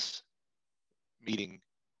 6 meeting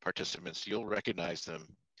participants. You'll recognize them.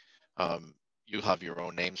 You'll have your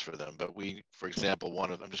own names for them, but for example,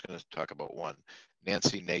 I'm just going to talk about one,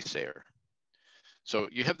 Nancy Naysayer. So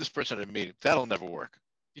you have this person at a meeting, that'll never work.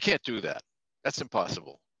 You can't do that. That's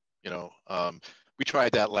impossible. We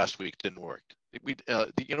tried that last week, didn't work.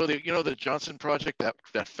 The Johnson project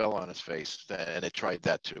that fell on his face, and it tried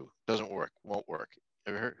that too. Doesn't work, won't work.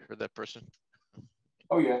 Ever heard that person?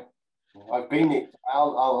 Oh yeah. I've been it.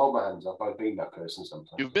 I'll hold my hands up. I've been that person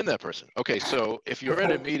sometimes. You've been that person. Okay, so if you're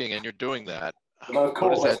at a meeting and you're doing that, what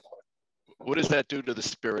does that do to the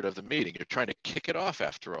spirit of the meeting? You're trying to kick it off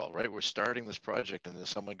after all, right? We're starting this project and there's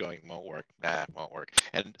someone going, won't work, nah, won't work.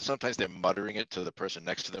 And sometimes they're muttering it to the person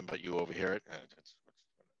next to them, but you overhear it.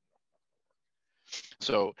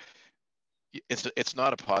 So it's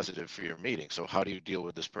not a positive for your meeting. So how do you deal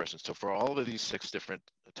with this person? So for all of these 6 different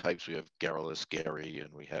types, we have garrulous Gary,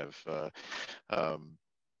 and we have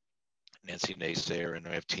Nancy Naysayer, and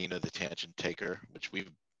we have Tina, the tangent taker, which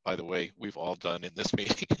by the way, we've all done in this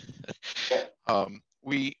meeting.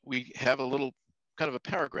 We have a little kind of a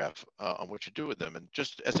paragraph on what you do with them. And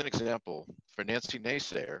just as an example, for Nancy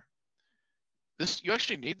Naysayer, you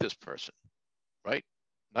actually need this person, right?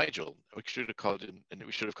 Nigel, we should have called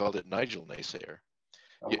it Nigel Naysayer.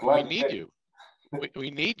 We need you. We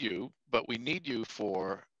need you, but we need you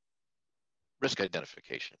for risk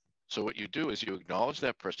identification. So what you do is you acknowledge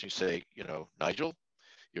that person. You say, Nigel,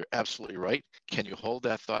 you're absolutely right. Can you hold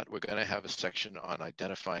that thought? We're going to have a section on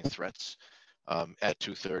identifying threats at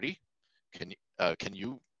 2:30. Can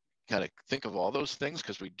you kind of think of all those things?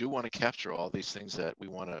 Because we do want to capture all these things that we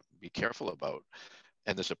want to be careful about.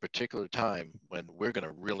 And there's a particular time when we're going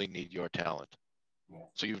to really need your talent. Yeah.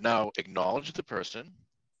 So you've now acknowledged the person,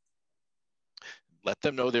 let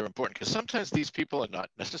them know they're important. Because sometimes these people are not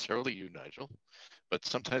necessarily you, Nigel, but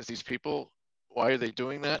sometimes these people, why are they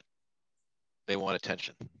doing that? They want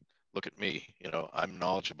attention. Look at me, I'm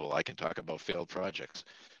knowledgeable. I can talk about failed projects.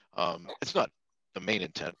 It's not the main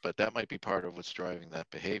intent, but that might be part of what's driving that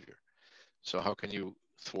behavior. So how can you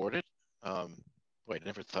thwart it? I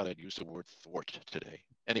never thought I'd use the word thwart today.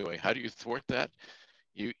 Anyway, how do you thwart that?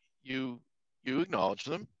 You acknowledge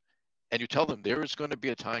them, and you tell them there is going to be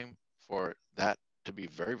a time for that to be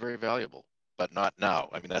very, very valuable, but not now.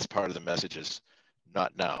 I mean, that's part of the message is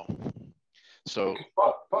not now. So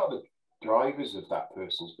part of the drivers of that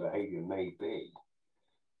person's behaviour may be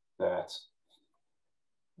that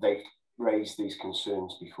they've raised these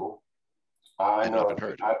concerns before. I and know, not been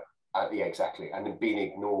heard. yeah, exactly, and they've been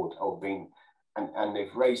ignored or been, and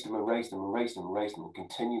they've raised them and raised them and raised them and raised them and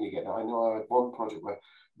continue to get. I know I had one project where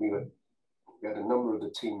we had a number of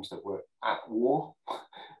the teams that were at war.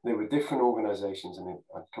 They were different organisations, and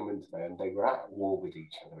I'd come into there, and they were at war with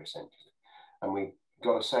each other essentially. And we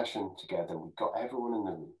got a session together. We got everyone in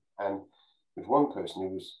the room, and with one person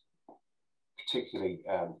who was particularly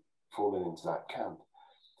falling into that camp,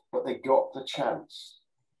 but they got the chance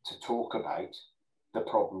to talk about the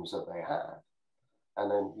problems that they had. And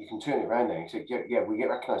then you can turn it around there and say, yeah, we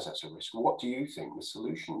recognise that's a risk. What do you think the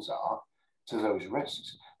solutions are to those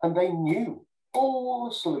risks? And they knew all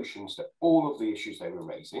the solutions to all of the issues they were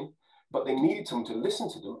raising, but they needed someone to listen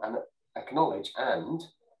to them and acknowledge and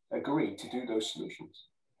agree to do those solutions.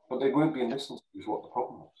 But they weren't being listened to is what the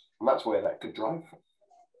problem was. And that's where that could drive from.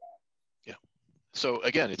 Yeah. So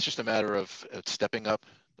again, it's just a matter of stepping up,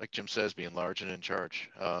 like Jim says, being large and in charge.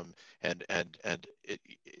 And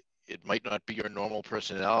it might not be your normal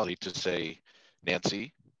personality to say,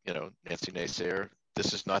 Nancy, Nancy Naysayer,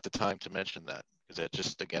 this is not the time to mention that, because that's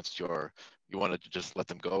just against you want to just let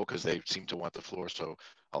them go because they seem to want the floor. So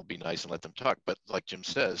I'll be nice and let them talk. But like Jim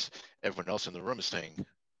says, everyone else in the room is saying,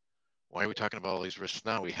 why are we talking about all these risks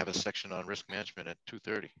now? We have a section on risk management at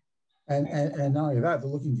 2:30. And not only that, they're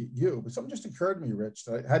looking at you. But something just occurred to me, Rich,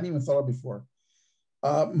 that I hadn't even thought of before.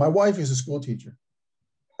 My wife is a school teacher,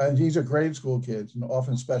 and these are grade school kids and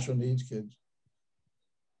often special needs kids.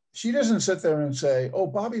 She doesn't sit there and say, oh,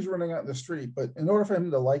 Bobby's running out in the street, but in order for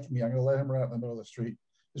him to like me, I'm going to let him run out in the middle of the street.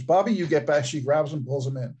 Because Bobby, you get back, she grabs him, pulls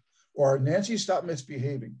him in. Or Nancy, stop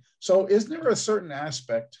misbehaving. So isn't there a certain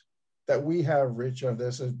aspect that we have, Rich, of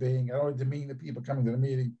this as being, I don't want to demean the people coming to the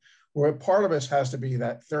meeting, where part of us has to be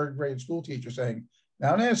that third grade school teacher saying,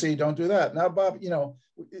 now, Nancy, don't do that. Now, Bob,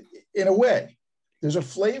 in a way, there's a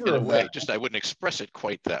flavor of that. Just I wouldn't express it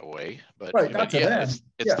quite that way, but right, not to them.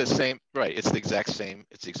 It's the same, right? It's the exact same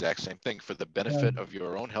thing for the benefit of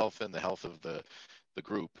your own health and the health of the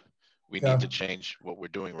group. We need to change what we're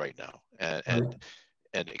doing right now, and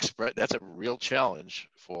express. That's a real challenge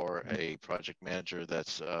for a project manager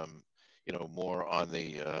that's more on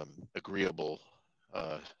the agreeable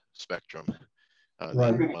spectrum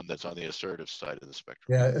than one that's on the assertive side of the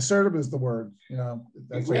spectrum. Yeah, assertive is the word.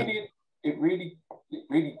 That's it really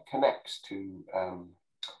connects to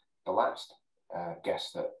the last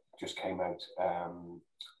guest that just came out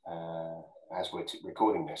as we're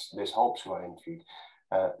recording this. Liz Hobbs, who I interviewed,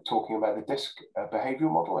 talking about the DISC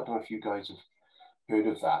behavioural model. I don't know if you guys have heard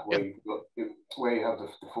of that, where you have the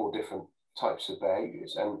 4 different types of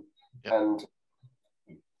behaviours, and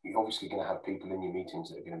you're obviously going to have people in your meetings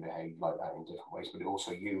that are going to behave like that in different ways, but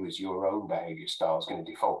also you as your own behaviour style is going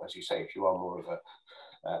to default, as you say, if you are more of a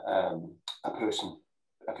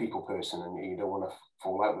people person, and you don't want to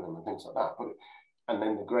fall out with them and things like that. And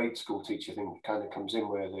then the grade school teacher thing kind of comes in,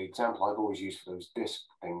 where the example I've always used for those DISC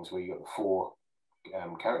things, where you've got the 4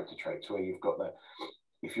 character traits, where you've got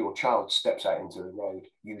if your child steps out into the road,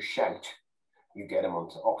 you shout, you get them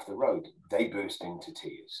off the road, they burst into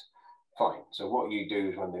tears. Fine. So what you do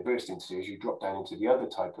is when they burst into tears, you drop down into the other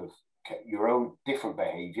type of your own different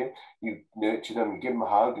behaviour. You nurture them, you give them a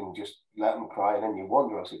hug and just let them cry, and then you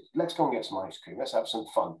wander off. Let's go and get some ice cream. Let's have some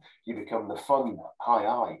fun. You become the fun high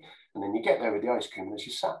I. And then you get there with the ice cream, and as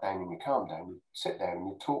you sat down and you calm down, you sit there and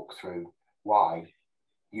you talk through why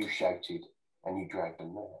you shouted and you dragged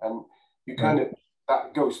them there. And you kind of,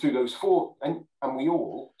 that goes through those 4, and we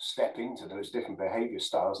all step into those different behaviour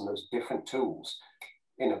styles and those different tools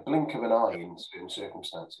in a blink of an eye in certain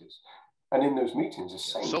circumstances. And in those meetings, the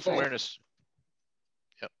same self-awareness.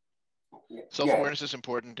 Self-awareness is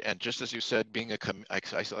important, and just as you said, I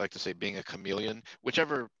like to say being a chameleon,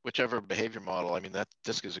 whichever behavior model. I mean, that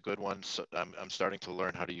DISC is a good one. So I'm starting to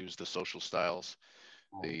learn how to use the social styles,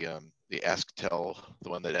 the ask tell, the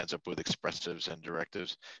one that ends up with expressives and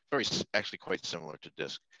directives. Actually quite similar to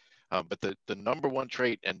DISC. But the number one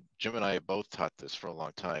trait, and Jim and I have both taught this for a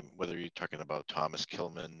long time, whether you're talking about Thomas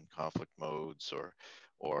Kilmann conflict modes or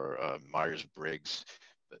Myers-Briggs,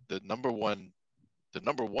 the number one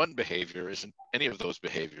behavior isn't any of those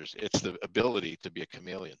behaviors. It's the ability to be a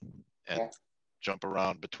chameleon and jump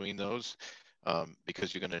around between those,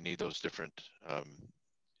 because you're going to need those different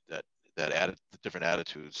different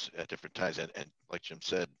attitudes at different times. And like Jim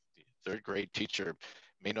said, the 3rd grade teacher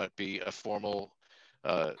may not be a formal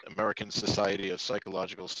American Society of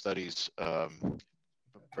Psychological Studies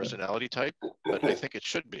personality type, but I think it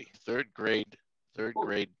should be. Third grade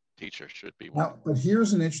teacher should be one. Now, but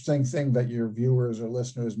here's an interesting thing that your viewers or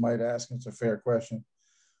listeners might ask, and it's a fair question.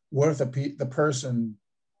 What if the person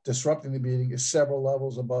disrupting the meeting is several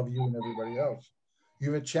levels above you and everybody else?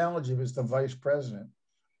 You have a challenge if it's the vice president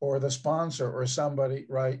or the sponsor or somebody,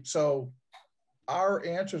 right? So our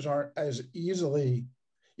answers aren't as easily,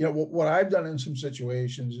 what I've done in some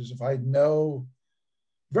situations is if I know,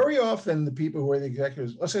 very often the people who are the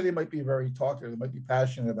executives, let's say they might be very talkative, they might be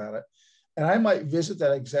passionate about it. And I might visit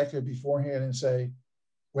that executive beforehand and say,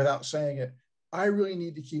 without saying it, I really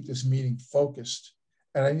need to keep this meeting focused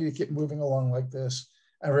and I need to keep moving along like this.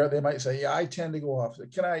 And they might say, yeah, I tend to go off.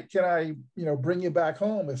 Can I, bring you back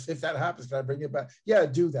home? If that happens, can I bring you back? Yeah,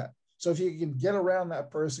 do that. So if you can get around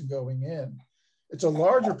that person going in, it's a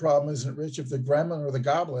larger problem, isn't it, Rich, if the gremlin or the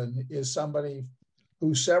goblin is somebody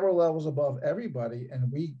who's several levels above everybody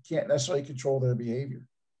and we can't necessarily control their behavior.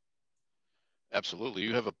 Absolutely.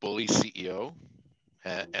 You have a bully CEO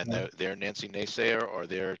and they're Nancy Naysayer or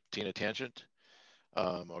they're Tina Tangent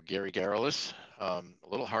or Gary Garrulous. A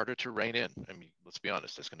little harder to rein in. I mean, let's be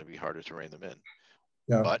honest, it's going to be harder to rein them in.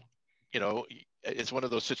 Yeah. But, it's one of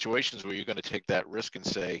those situations where you're going to take that risk and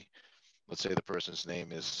say, let's say the person's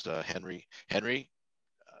name is Henry. Henry,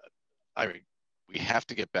 we have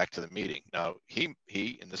to get back to the meeting. Now, he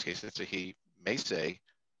in this case, it's a he, may say,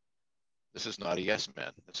 this is not a yes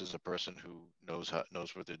man. This is a person who knows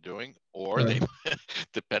what they're doing, or Right. They,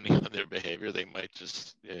 depending on their behavior, they might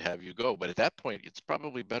just have you go. But at that point, it's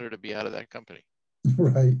probably better to be out of that company.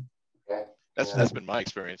 Right. Yeah. That's been my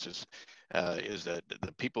experience is that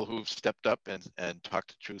the people who've stepped up and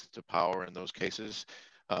talked truth to power in those cases,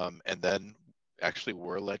 and then actually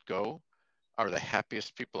were let go, are the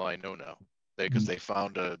happiest people I know now. Because they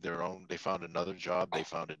found they found another job, they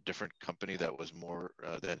found a different company that was more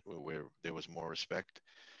where there was more respect.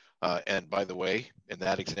 And by the way, in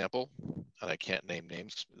that example, and I can't name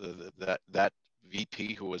names, that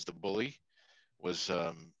VP who was the bully was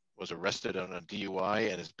arrested on a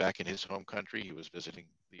DUI and is back in his home country. He was visiting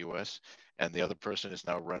the U.S. and the other person is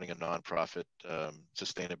now running a nonprofit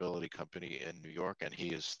sustainability company in New York, and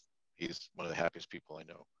he's one of the happiest people I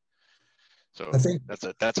know. So I think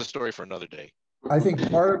that's a story for another day. I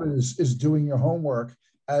think part of it is doing your homework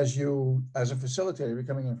as a facilitator. You're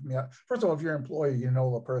coming in from the first of all, if you're an employee, you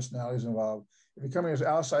know the personalities involved. If you're coming as an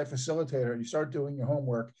outside facilitator and you start doing your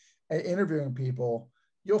homework and interviewing people,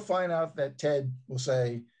 you'll find out that Ted will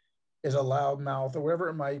say is a loud mouth or whatever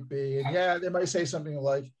it might be. And yeah, they might say something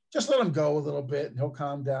like, just let him go a little bit and he'll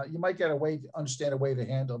calm down. You might get understand a way to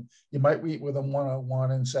handle him. You might meet with him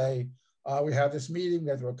one-on-one and say, we have this meeting, we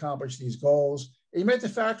have to accomplish these goals. And you might have to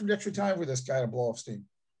factor in extra time for this guy to blow off steam,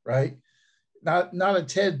 right? Not a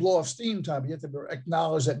Ted blow off steam time, but you have to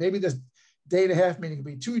acknowledge that maybe this day and a half meeting can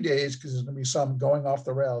be 2 days because there's going to be some going off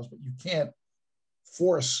the rails, but you can't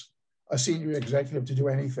force a senior executive to do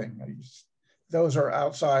anything. Those are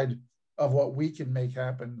outside of what we can make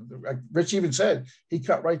happen. Rich even said he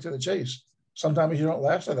cut right to the chase. Sometimes you don't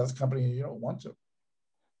last at that company and you don't want to.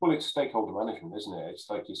 Well, it's stakeholder management, isn't it? It's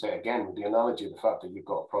like you say, again, with the analogy of the fact that you've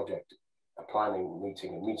got a project, a planning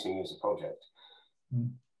meeting, a meeting is a project.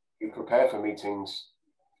 You prepare for meetings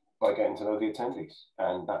by getting to know the attendees,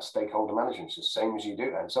 and that's stakeholder management. It's the same as you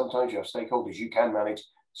do. And sometimes you have stakeholders you can manage,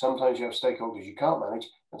 sometimes you have stakeholders you can't manage,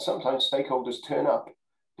 and sometimes stakeholders turn up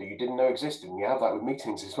that you didn't know existed. And you have that with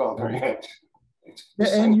meetings as well, don't you?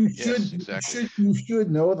 And you should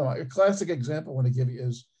know them. A classic example I want to give you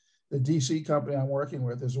is the DC company I'm working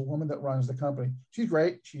with. There's a woman that runs the company. She's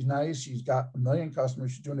great. She's nice. She's got 1 million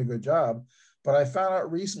customers. She's doing a good job. But I found out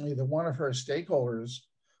recently that one of her stakeholders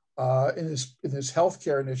in this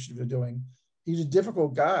healthcare initiative they're doing, he's a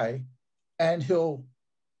difficult guy, and he'll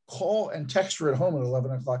call and text her at home at 11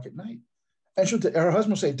 o'clock at night. And her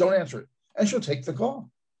husband will say, don't answer it. And she'll take the call.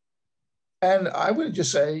 And I would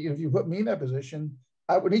just say, if you put me in that position,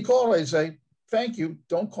 when he called, I'd say, thank you.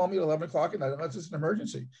 Don't call me at 11 o'clock at night unless it's an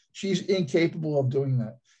emergency. She's incapable of doing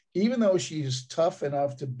that. Even though she's tough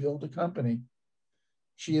enough to build a company,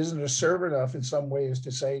 she isn't assertive enough in some ways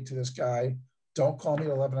to say to this guy, don't call me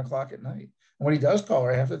at 11 o'clock at night. And when he does call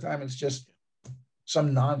her, half the time it's just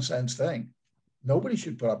some nonsense thing. Nobody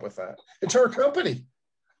should put up with that. It's her company.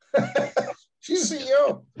 She's the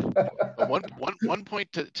CEO. One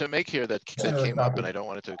point to make here that came up, and I don't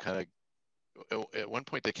want it to kind of, at one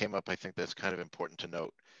point that came up, I think that's kind of important to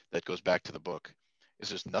note, that goes back to the book, is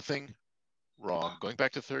there's nothing wrong, going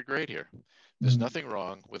back to 3rd grade here, there's nothing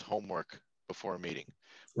wrong with homework before a meeting.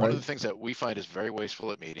 One of the things that we find is very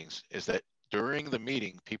wasteful at meetings is that during the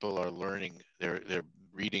meeting, people are learning, they're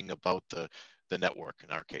reading about the network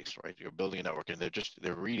in our case, right? You're building a network and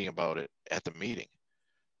they're reading about it at the meeting.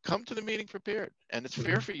 come to the meeting prepared. And it's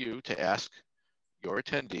fair for you to ask your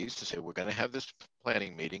attendees to say, we're going to have this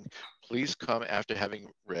planning meeting. Please come after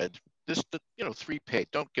having read this, 3-page.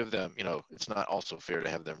 Don't give them, it's not also fair to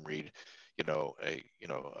have them read, a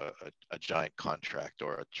giant contract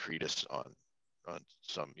or a treatise on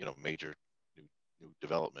some, major new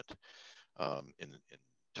development in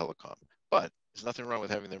telecom. But there's nothing wrong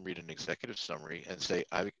with having them read an executive summary and say,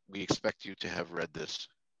 we expect you to have read this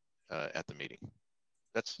at the meeting.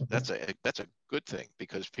 That's a good thing,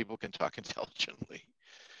 because people can talk intelligently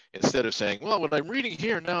instead of saying, well, what I'm reading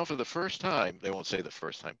here now for the first time. They won't say the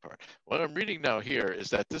first time part. What I'm reading now here is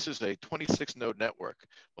that this is a 26 node network.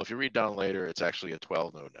 Well, if you read down later, it's actually a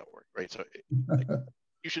 12 node network, right? So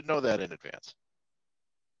you should know that in advance.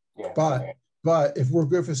 Yeah. But if we're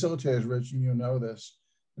good facilitators, Rich, and you know this,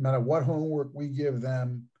 no matter what homework we give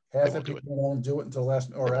them, half the people won't do it until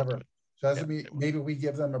last or ever. So that's maybe we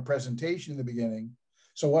give them a presentation in the beginning.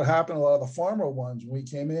 So what happened, a lot of the farmer ones, when we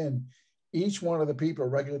came in, each one of the people,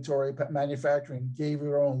 regulatory, manufacturing, gave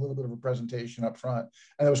their own little bit of a presentation up front.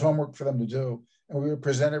 And there was homework for them to do. And we would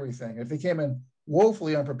present everything. If they came in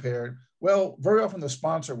woefully unprepared, well, very often the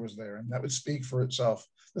sponsor was there, and that would speak for itself.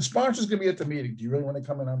 The sponsor's going to be at the meeting. Do you really want to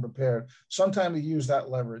come in unprepared? Sometimes we use that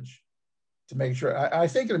leverage to make sure. I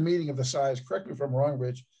think in a meeting of the size, correct me if I'm wrong,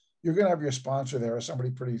 Rich, you're going to have your sponsor there or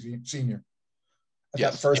somebody pretty senior.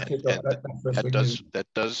 Yes, that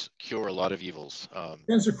does cure a lot of evils.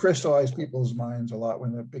 Tends to crystallize people's minds a lot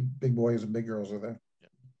when the big boys and big girls are there.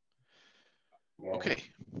 Yeah. Okay.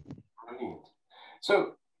 Brilliant.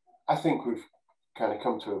 So I think we've kind of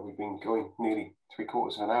come to it. We've been going nearly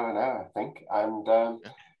 3/4 of an hour now, I think. And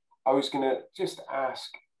I was going to just ask,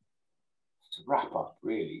 to wrap up,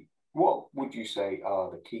 really, what would you say are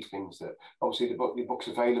the key things that, obviously the book's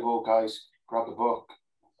available, guys, grab the book.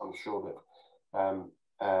 I'm sure that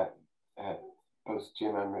both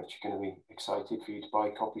Jim and Rich are going to be excited for you to buy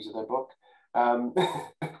copies of their book.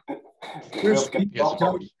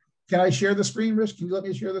 Can I share the screen, Rich? Can you let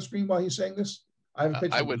me share the screen while he's saying this? I have a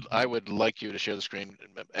picture. I would like you to share the screen,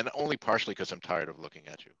 and only partially because I'm tired of looking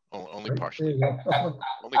at you. Only partially.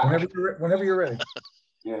 Whenever you're ready.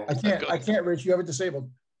 Yeah. I can't, Rich. You have it disabled.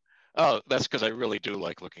 Oh, that's because I really do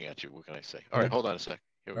like looking at you. What can I say? All right, hold on a sec.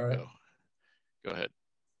 Here we go. Go ahead.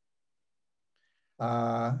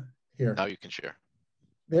 Here. Now you can share.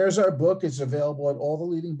 There's our book. It's available at all the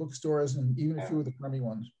leading bookstores and even a few of the crummy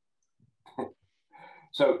ones.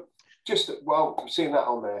 So just, well, I'm seeing that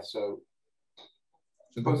on there. So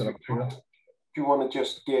both of you, do you want to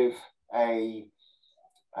just give a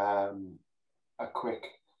quick,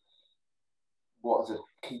 what are the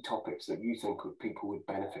key topics that you think people would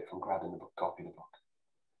benefit from grabbing the book, copy of the book?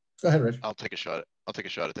 Go ahead, Rich. I'll take a shot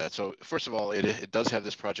at that. So first of all, it does have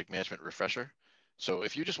this project management refresher. So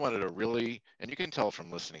if you just wanted a really, and you can tell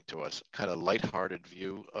from listening to us, kind of lighthearted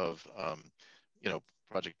view of,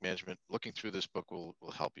 project management, looking through this book will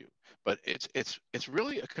help you. But it's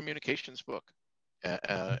really a communications book,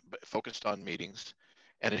 focused on meetings,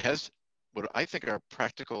 and it has what I think are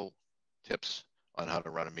practical tips on how to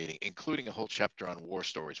run a meeting, including a whole chapter on war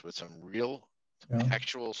stories with some real,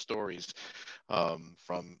 actual stories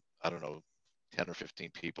from, I don't know, 10 or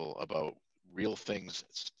 15 people about real things.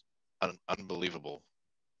 It's unbelievable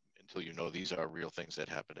until you know these are real things that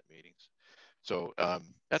happen at meetings. So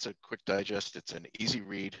that's a quick digest. It's an easy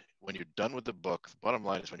read. When you're done with the book, the bottom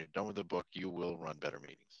line is when you're done with the book, you will run better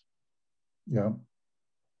meetings. Yeah.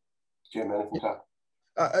 Jim, anything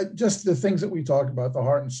to just the things that we talked about, the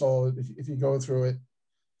heart and soul, if you go through it.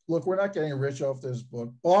 Look, we're not getting rich off this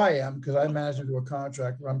book. Well, I am, because I managed to do a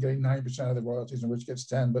contract where I'm getting 90% of the royalties and Rich gets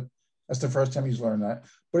 10, but that's the first time he's learned that.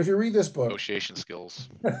 But if you read this book. Negotiation skills.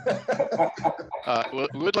 We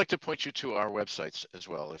would like to point you to our websites as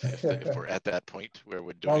well, if we're at that point where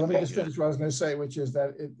we're doing. Well, let me just finish what I was going to say, which is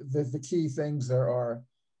that the key things there are,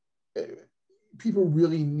 people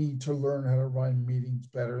really need to learn how to run meetings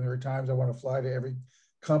better. And there are times I want to fly to every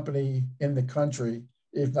company in the country,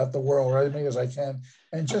 if not the world, or as many as I can,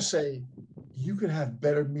 and just say, you could have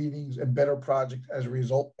better meetings and better projects as a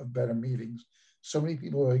result of better meetings. So many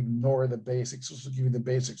people ignore the basics. This will give you the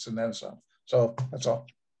basics and then some. So that's all.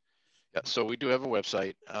 Yeah, so we do have a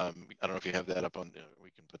website. I don't know if you have that up on, we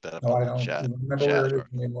can put that up on the chat. Put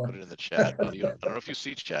it in the chat. I don't know if you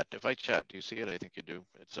see chat. If I chat, do you see it? I think you do.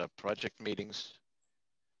 It's projectmeetings.us.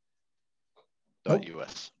 Nope.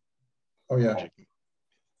 Oh, yeah.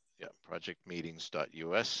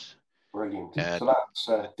 Projectmeetings.us. Brilliant. And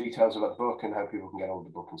so that's details about the book and how people can get hold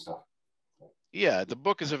of the book and stuff. Yeah, the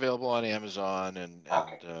book is available on Amazon and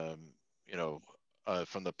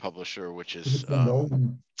from the publisher, which is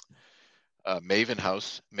Maven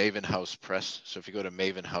House Press. So if you go to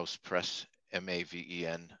Maven House Press,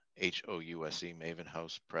 MAVENHOUSE,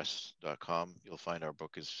 mavenhousepress.com, you'll find our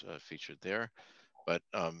book is featured there. But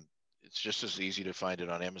it's just as easy to find it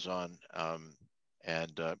on Amazon,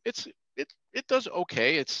 and it does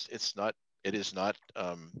okay. It is not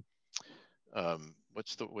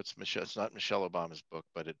what's Michelle? It's not Michelle Obama's book,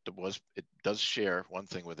 but it does share one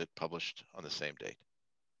thing with it, published on the same date.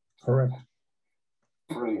 Correct.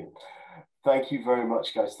 Brilliant. Thank you very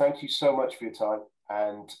much, guys. Thank you so much for your time,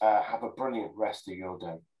 and have a brilliant rest of your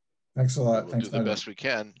day. Thanks a lot. We'll Thanks, do the best we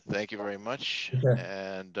can. Thank you very much. Okay.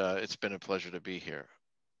 And it's been a pleasure to be here.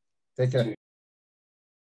 Take care.